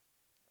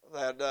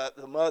that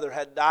the mother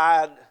had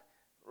died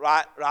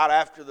right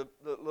after the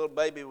little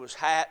baby was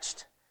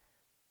hatched.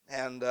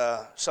 And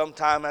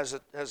sometime as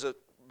a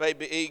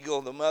baby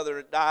eagle, the mother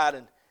had died,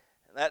 and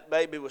that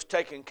baby was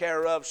taken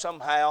care of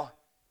somehow.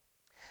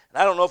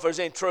 And I don't know if there's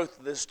any truth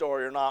to this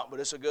story or not, but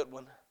it's a good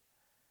one.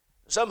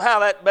 Somehow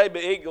that baby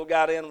eagle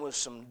got in with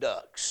some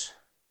ducks.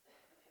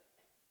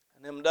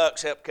 And them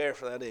ducks helped care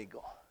for that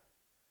eagle.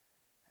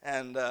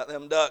 And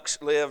them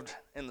ducks lived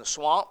in the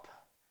swamp,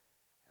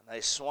 and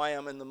they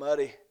swam in the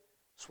muddy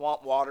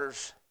swamp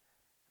waters.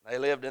 They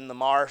lived in the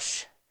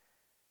marsh.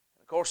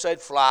 Of course,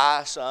 they'd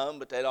fly some,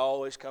 but they'd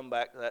always come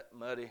back to that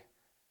muddy,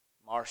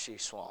 marshy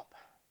swamp.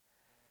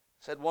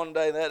 Said one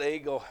day that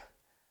eagle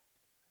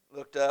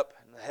looked up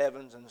in the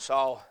heavens and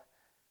saw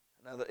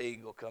another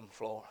eagle come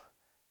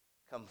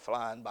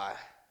flying by.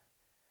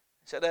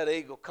 He said that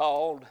eagle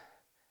called,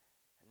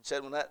 and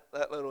said when that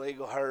little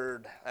eagle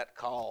heard that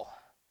call,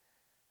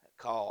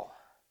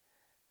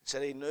 he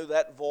said he knew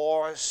that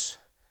voice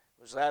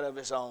was that of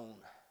his own.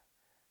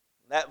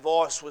 That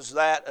voice was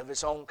that of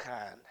his own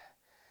kind.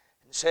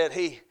 And said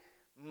he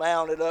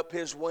mounted up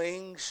his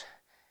wings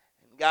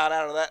and got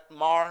out of that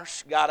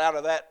marsh, got out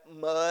of that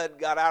mud,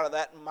 got out of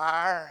that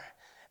mire,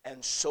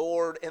 and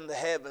soared in the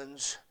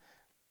heavens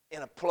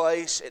in a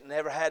place it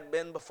never had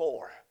been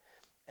before.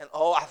 And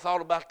I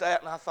thought about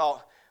that, and I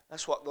thought,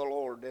 that's what the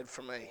Lord did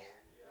for me.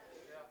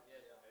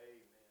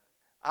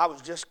 I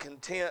was just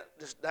content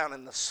just down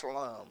in the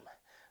slum,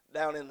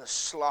 down in the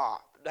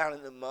slop, down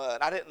in the mud.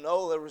 I didn't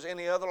know there was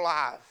any other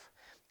life.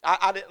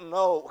 I didn't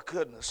know,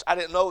 goodness, I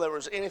didn't know there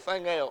was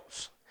anything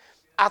else.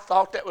 I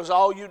thought that was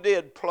all you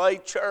did, play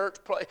church,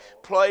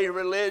 play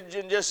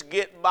religion, just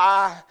get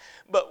by.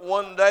 But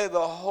one day the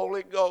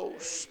Holy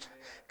Ghost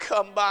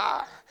come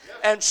by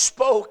and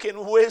spoke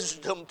in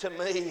wisdom to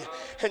me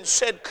and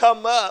said,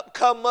 come up,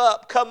 come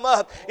up, come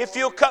up. If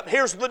you'll come,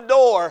 here's the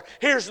door,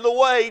 here's the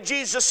way.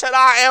 Jesus said,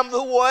 I am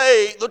the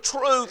way, the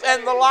truth,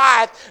 and the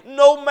life.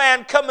 No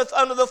man cometh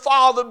unto the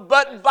Father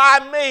but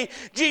by me.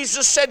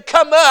 Jesus said,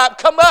 come up,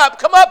 come up,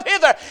 come up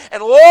hither.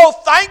 And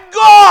thank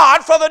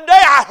God for the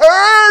day I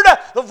heard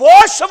the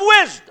voice of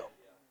wisdom.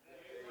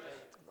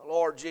 The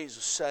Lord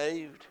Jesus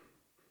saved.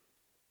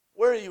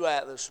 Where are you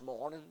at this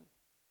morning?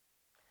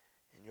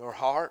 In your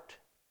heart?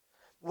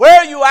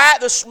 Where are you at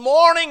this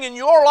morning in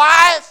your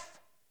life?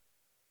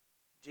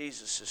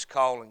 Jesus is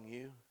calling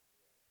you.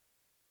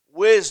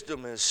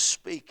 Wisdom is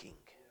speaking.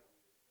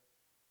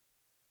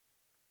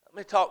 Let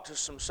me talk to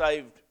some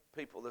saved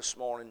people this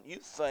morning. You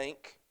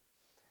think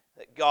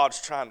that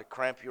God's trying to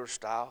cramp your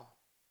style?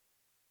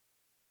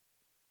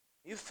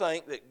 You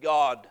think that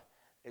God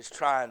is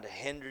trying to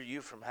hinder you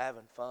from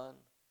having fun?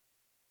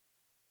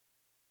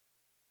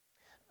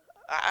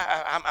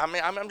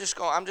 I'm just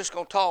going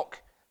to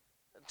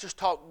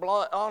talk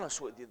blunt,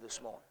 honest with you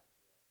this morning.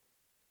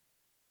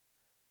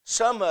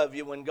 Some of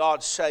you, when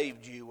God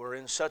saved you, were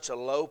in such a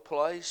low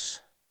place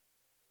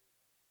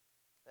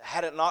that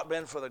had it not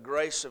been for the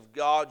grace of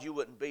God, you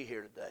wouldn't be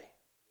here today.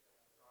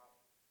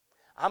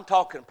 I'm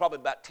talking probably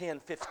about 10,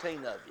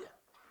 15 of you.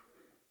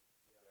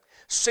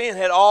 Sin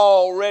had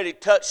already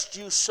touched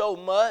you so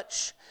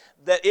much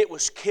that it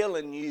was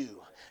killing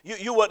you.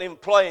 You wasn't even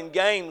playing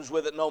games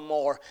with it no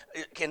more.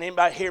 Can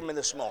anybody hear me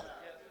this morning?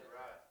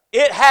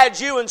 It had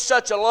you in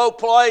such a low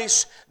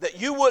place that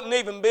you wouldn't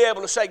even be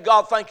able to say,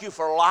 God, thank you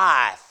for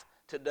life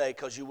today,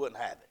 because you wouldn't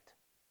have it.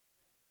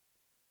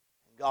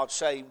 God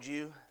saved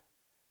you.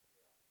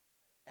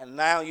 And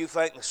now you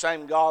think the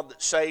same God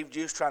that saved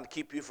you is trying to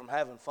keep you from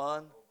having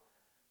fun,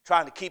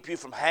 trying to keep you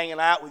from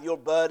hanging out with your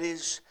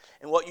buddies.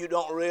 And what you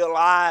don't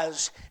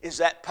realize is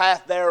that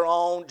path they're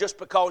on, just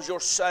because you're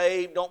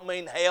saved, don't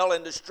mean hell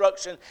and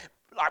destruction.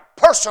 Like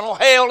personal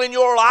hell in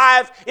your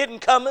life isn't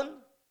coming.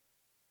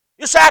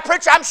 You say,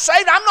 preacher, I'm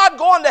saved. I'm not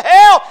going to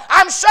hell.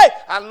 I'm saved.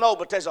 I know,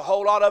 but there's a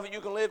whole lot of it you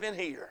can live in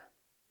here.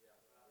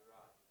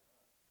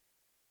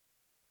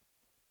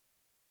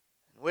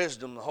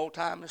 Wisdom the whole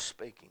time is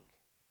speaking.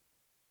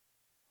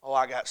 Oh,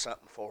 I got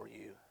something for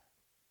you.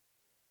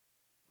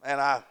 Man,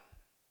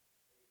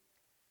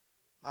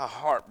 my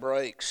heart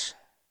breaks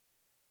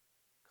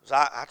because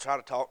I try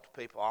to talk to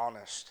people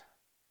honest.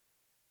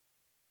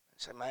 And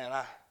say, man,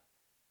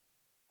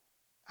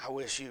 I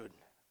wish you'd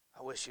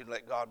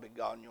let God be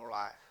God in your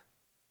life.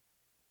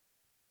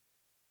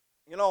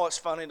 You know what's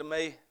funny to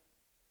me?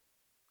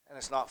 And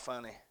it's not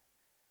funny.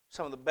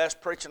 Some of the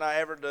best preaching I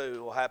ever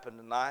do will happen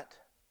tonight.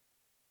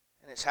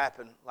 And it's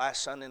happened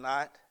last Sunday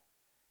night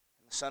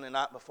and the Sunday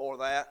night before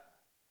that.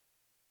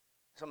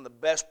 Some of the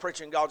best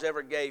preaching God's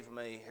ever gave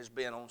me has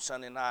been on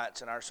Sunday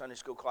nights in our Sunday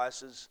school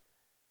classes.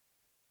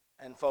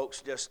 And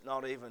folks just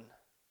not even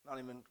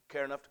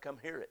care enough to come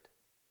hear it.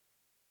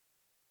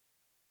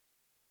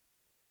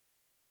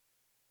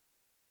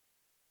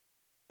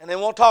 And they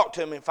won't talk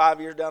to me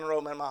 5 years down the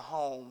road. Man, my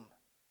home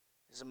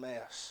is a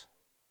mess.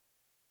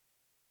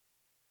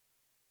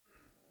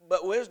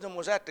 But wisdom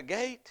was at the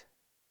gate.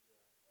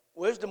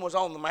 Wisdom was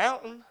on the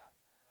mountain.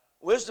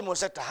 Wisdom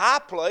was at the high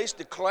place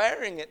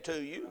declaring it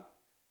to you.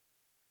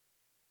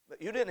 But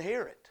you didn't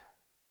hear it.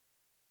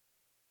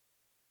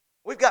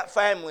 We've got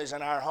families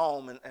in our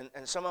home,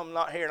 and some of them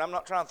not here, and I'm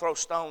not trying to throw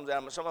stones at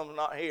them, but some of them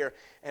not here.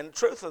 And the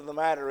truth of the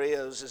matter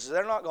is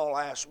they're not going to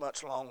last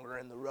much longer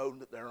in the road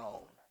that they're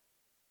on.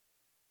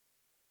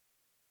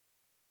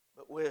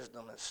 But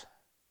wisdom is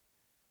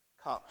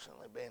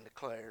constantly being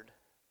declared.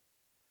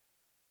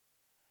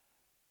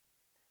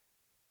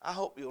 I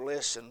hope you'll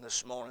listen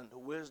this morning to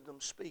wisdom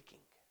speaking.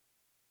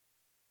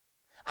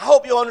 I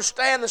hope you'll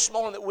understand this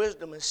morning that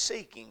wisdom is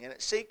seeking, and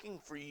it's seeking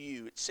for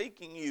you. It's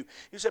seeking you.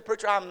 You say,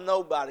 preacher, I'm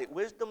nobody.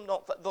 Wisdom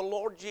don't. The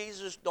Lord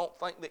Jesus don't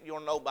think that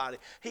you're nobody.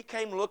 He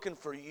came looking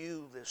for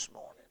you this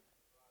morning.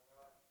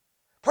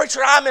 Preacher,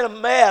 I'm in a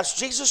mess.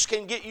 Jesus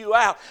can get you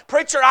out.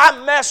 Preacher,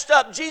 I'm messed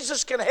up.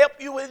 Jesus can help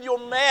you with your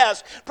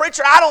mess.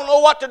 Preacher, I don't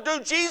know what to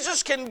do.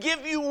 Jesus can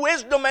give you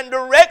wisdom and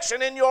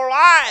direction in your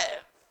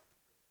life.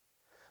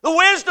 The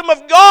wisdom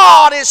of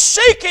God is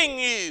seeking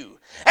you.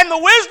 And the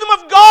wisdom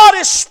of God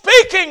is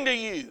speaking to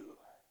you.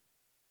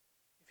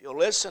 If you'll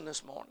listen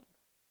this morning,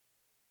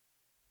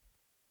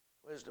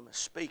 wisdom is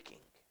speaking.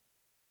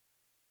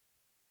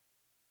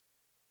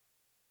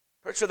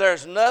 Preacher,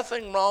 there's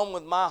nothing wrong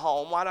with my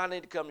home. Why do I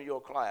need to come to your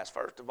class?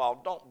 First of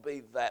all, don't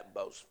be that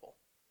boastful.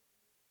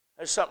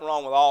 There's something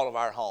wrong with all of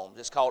our homes.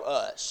 It's called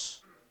us.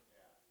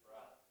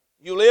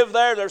 You live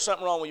there, there's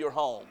something wrong with your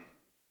home.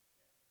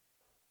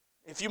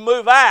 If you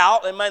move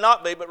out, it may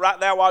not be, but right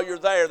now while you're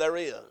there, there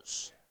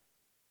is.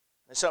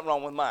 There's something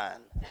wrong with mine.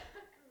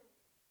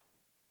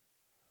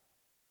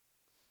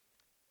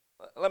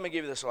 Let me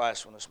give you this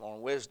last one this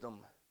morning. Wisdom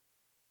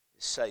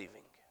is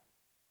saving.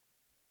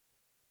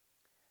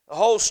 The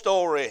whole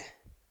story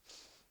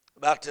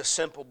about this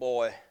simple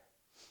boy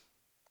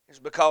is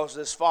because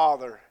this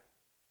father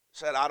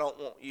said, I don't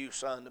want you,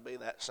 son, to be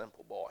that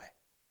simple boy.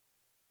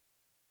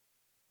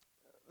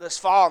 This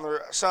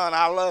father, son,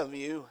 I love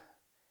you,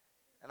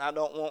 and I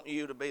don't want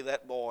you to be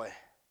that boy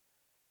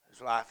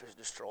whose life is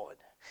destroyed.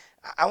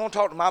 I want to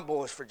talk to my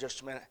boys for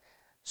just a minute.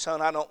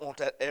 Son, I don't want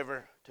that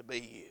ever to be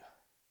you.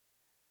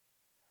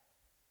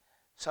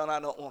 Son, I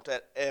don't want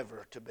that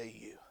ever to be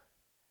you.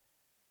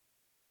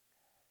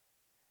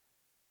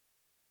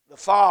 The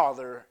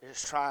father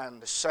is trying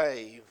to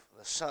save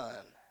the son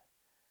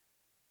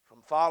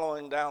from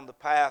following down the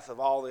path of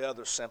all the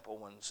other simple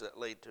ones that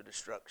lead to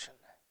destruction.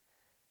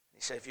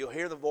 He said, if you'll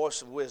hear the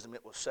voice of wisdom,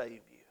 it will save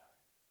you.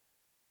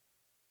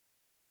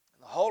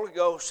 The Holy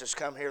Ghost has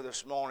come here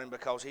this morning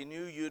because He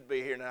knew you'd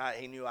be here tonight.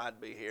 He knew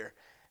I'd be here.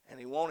 And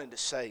He wanted to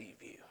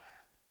save you.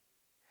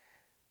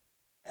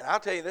 And I'll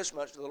tell you this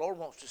much. The Lord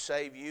wants to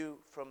save you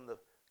from the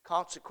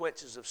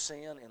consequences of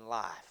sin in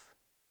life.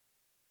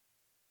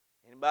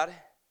 Anybody?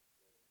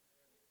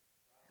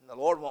 And the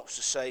Lord wants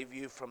to save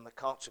you from the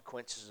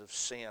consequences of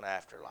sin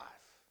after life.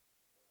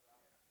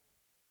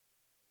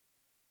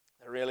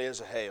 There really is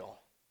a hell.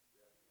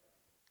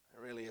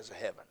 There really is a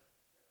heaven.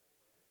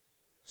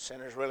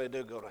 Sinners really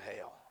do go to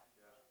hell.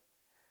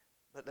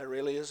 But there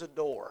really is a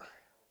door.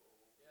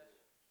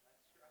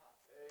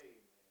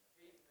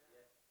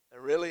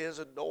 There really is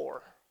a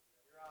door.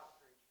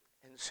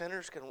 And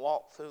sinners can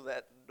walk through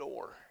that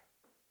door.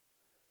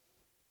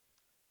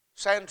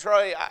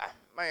 Santrey,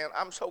 man,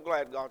 I'm so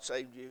glad God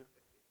saved you.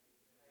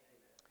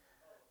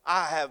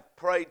 I have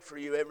prayed for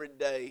you every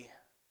day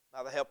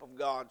by the help of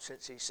God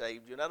since He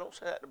saved you. And I don't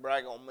say that to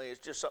brag on me. It's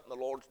just something the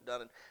Lord's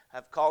done. And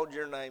I've called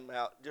your name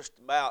out just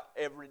about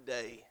every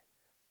day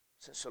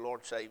since the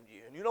Lord saved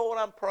you. And you know what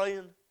I'm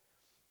praying?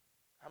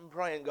 I'm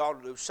praying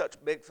God to do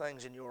such big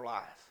things in your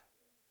life.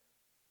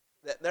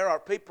 That there are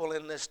people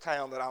in this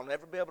town that I'll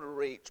never be able to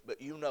reach,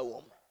 but you know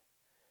them.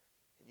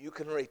 And you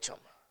can reach them.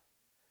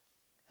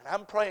 And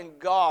I'm praying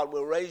God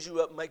will raise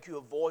you up and make you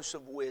a voice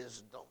of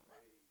wisdom.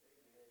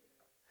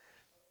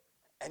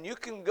 And you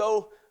can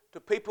go to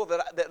people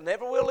that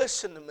never will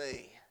listen to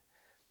me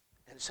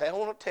and say, I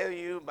want to tell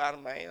you about a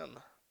man.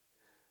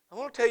 I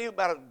want to tell you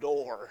about a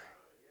door.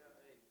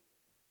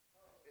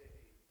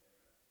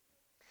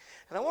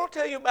 And I want to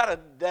tell you about a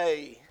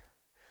day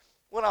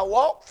when I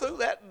walked through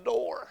that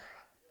door.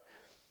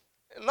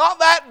 Not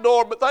that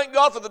door, but thank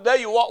God for the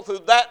day you walked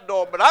through that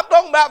door. But I'm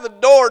talking about the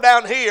door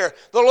down here,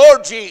 the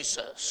Lord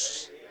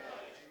Jesus.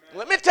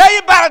 Let me tell you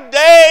about a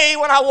day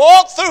when I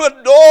walked through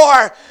a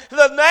door,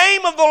 the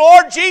name of the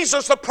Lord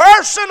Jesus, the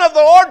person of the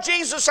Lord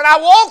Jesus, and I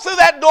walked through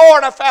that door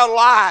and I found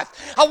life.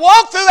 I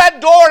walked through that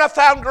door and I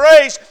found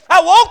grace.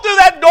 I walked through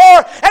that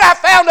door and I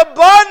found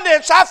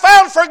abundance. I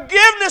found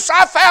forgiveness.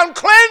 I found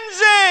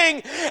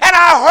cleansing. And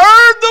I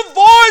heard the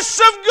voice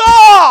of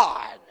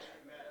God.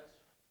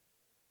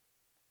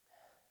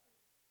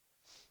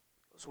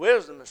 Because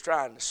wisdom is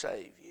trying to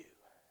save you.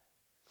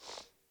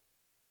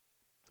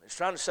 It's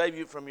trying to save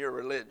you from your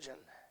religion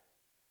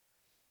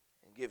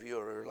and give you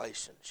a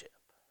relationship.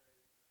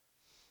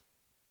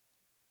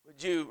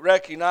 Would you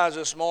recognize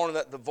this morning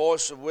that the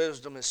voice of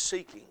wisdom is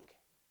seeking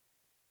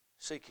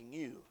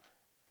you?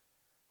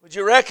 Would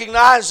you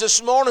recognize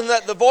this morning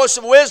that the voice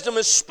of wisdom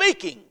is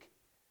speaking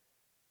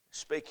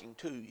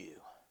to you?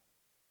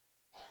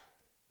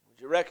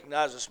 Would you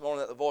recognize this morning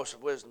that the voice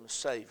of wisdom is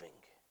saving?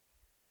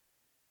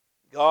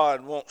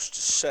 God wants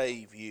to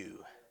save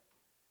you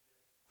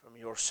from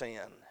your sin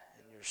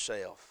and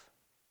yourself.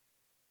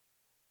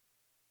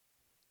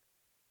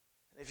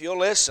 If you'll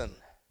listen,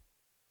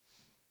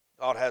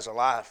 God has a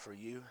life for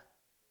you.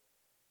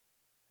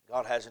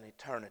 God has an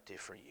eternity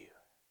for you.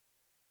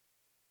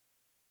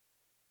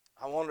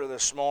 I wonder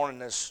this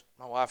morning as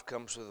my wife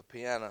comes to the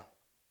piano,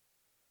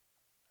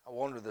 I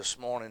wonder this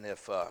morning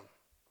if,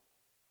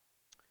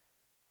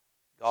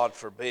 God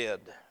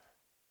forbid,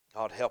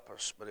 God help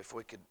us, but if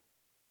we could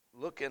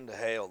look into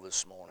hell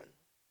this morning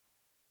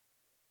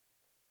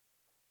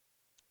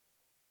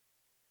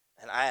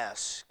and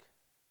ask,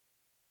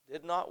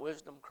 did not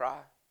wisdom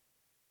cry?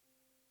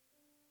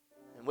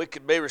 And we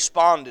could be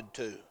responded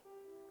to.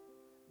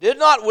 Did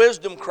not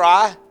wisdom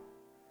cry?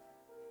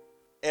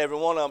 Every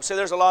one of them. See,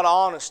 there's a lot of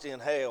honesty in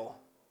hell.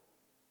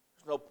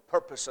 There's no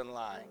purpose in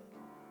lying.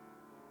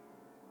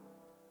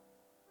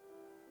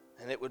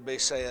 And it would be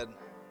said,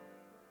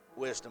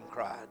 wisdom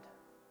cried.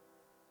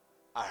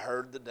 I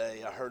heard the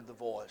day, I heard the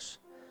voice.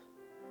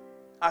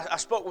 I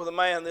spoke with a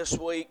man this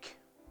week,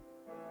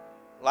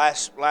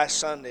 last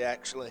Sunday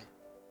actually.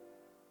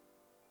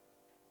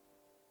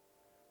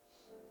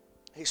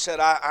 He said,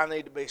 I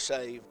need to be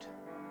saved.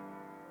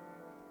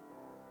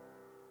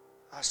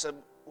 I said,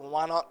 well,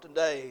 why not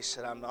today? He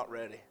said, I'm not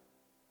ready.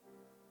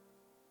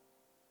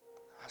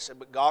 I said,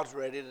 but God's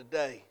ready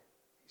today.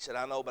 He said,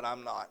 I know, but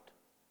I'm not.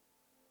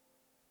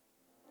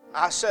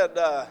 I said,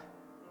 but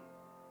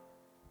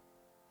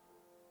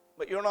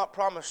you're not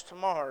promised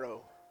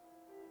tomorrow.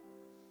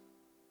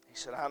 He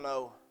said, I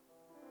know,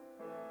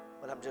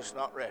 but I'm just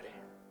not ready.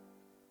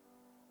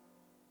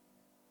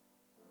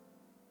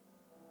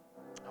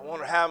 I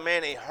wonder how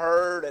many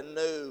heard and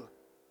knew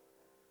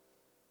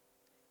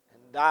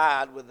and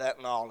died with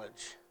that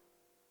knowledge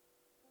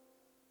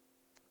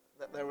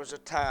that there was a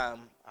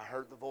time I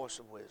heard the voice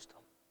of wisdom.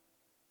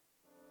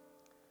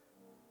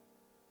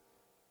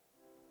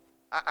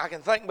 I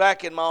can think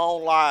back in my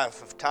own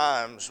life of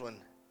times when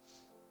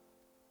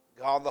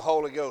God the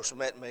Holy Ghost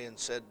met me and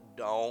said,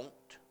 don't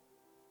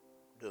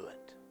do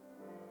it.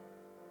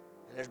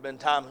 And there's been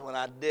times when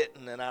I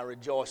didn't, and I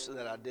rejoiced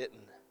that I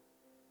didn't.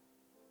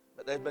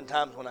 But there's been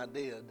times when I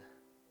did.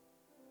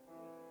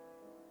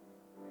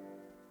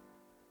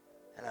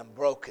 And I'm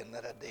broken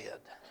that I did.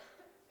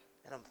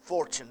 And I'm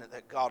fortunate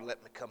that God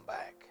let me come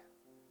back.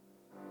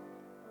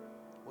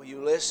 Will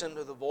you listen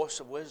to the voice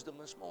of wisdom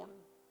this morning?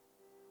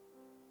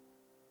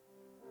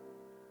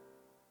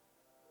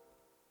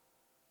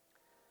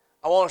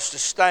 I want us to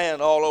stand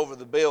all over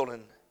the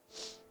building.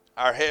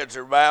 Our heads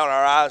are bowed,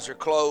 our eyes are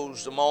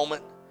closed a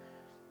moment.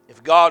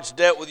 If God's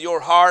dealt with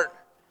your heart,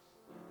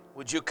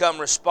 would you come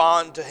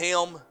respond to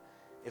Him?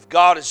 If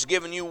God has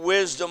given you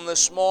wisdom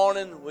this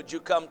morning, would you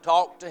come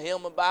talk to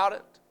Him about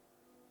it?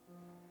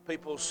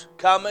 People's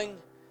coming.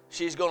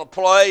 She's going to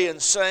play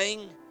and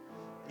sing.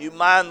 You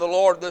mind the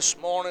Lord this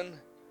morning.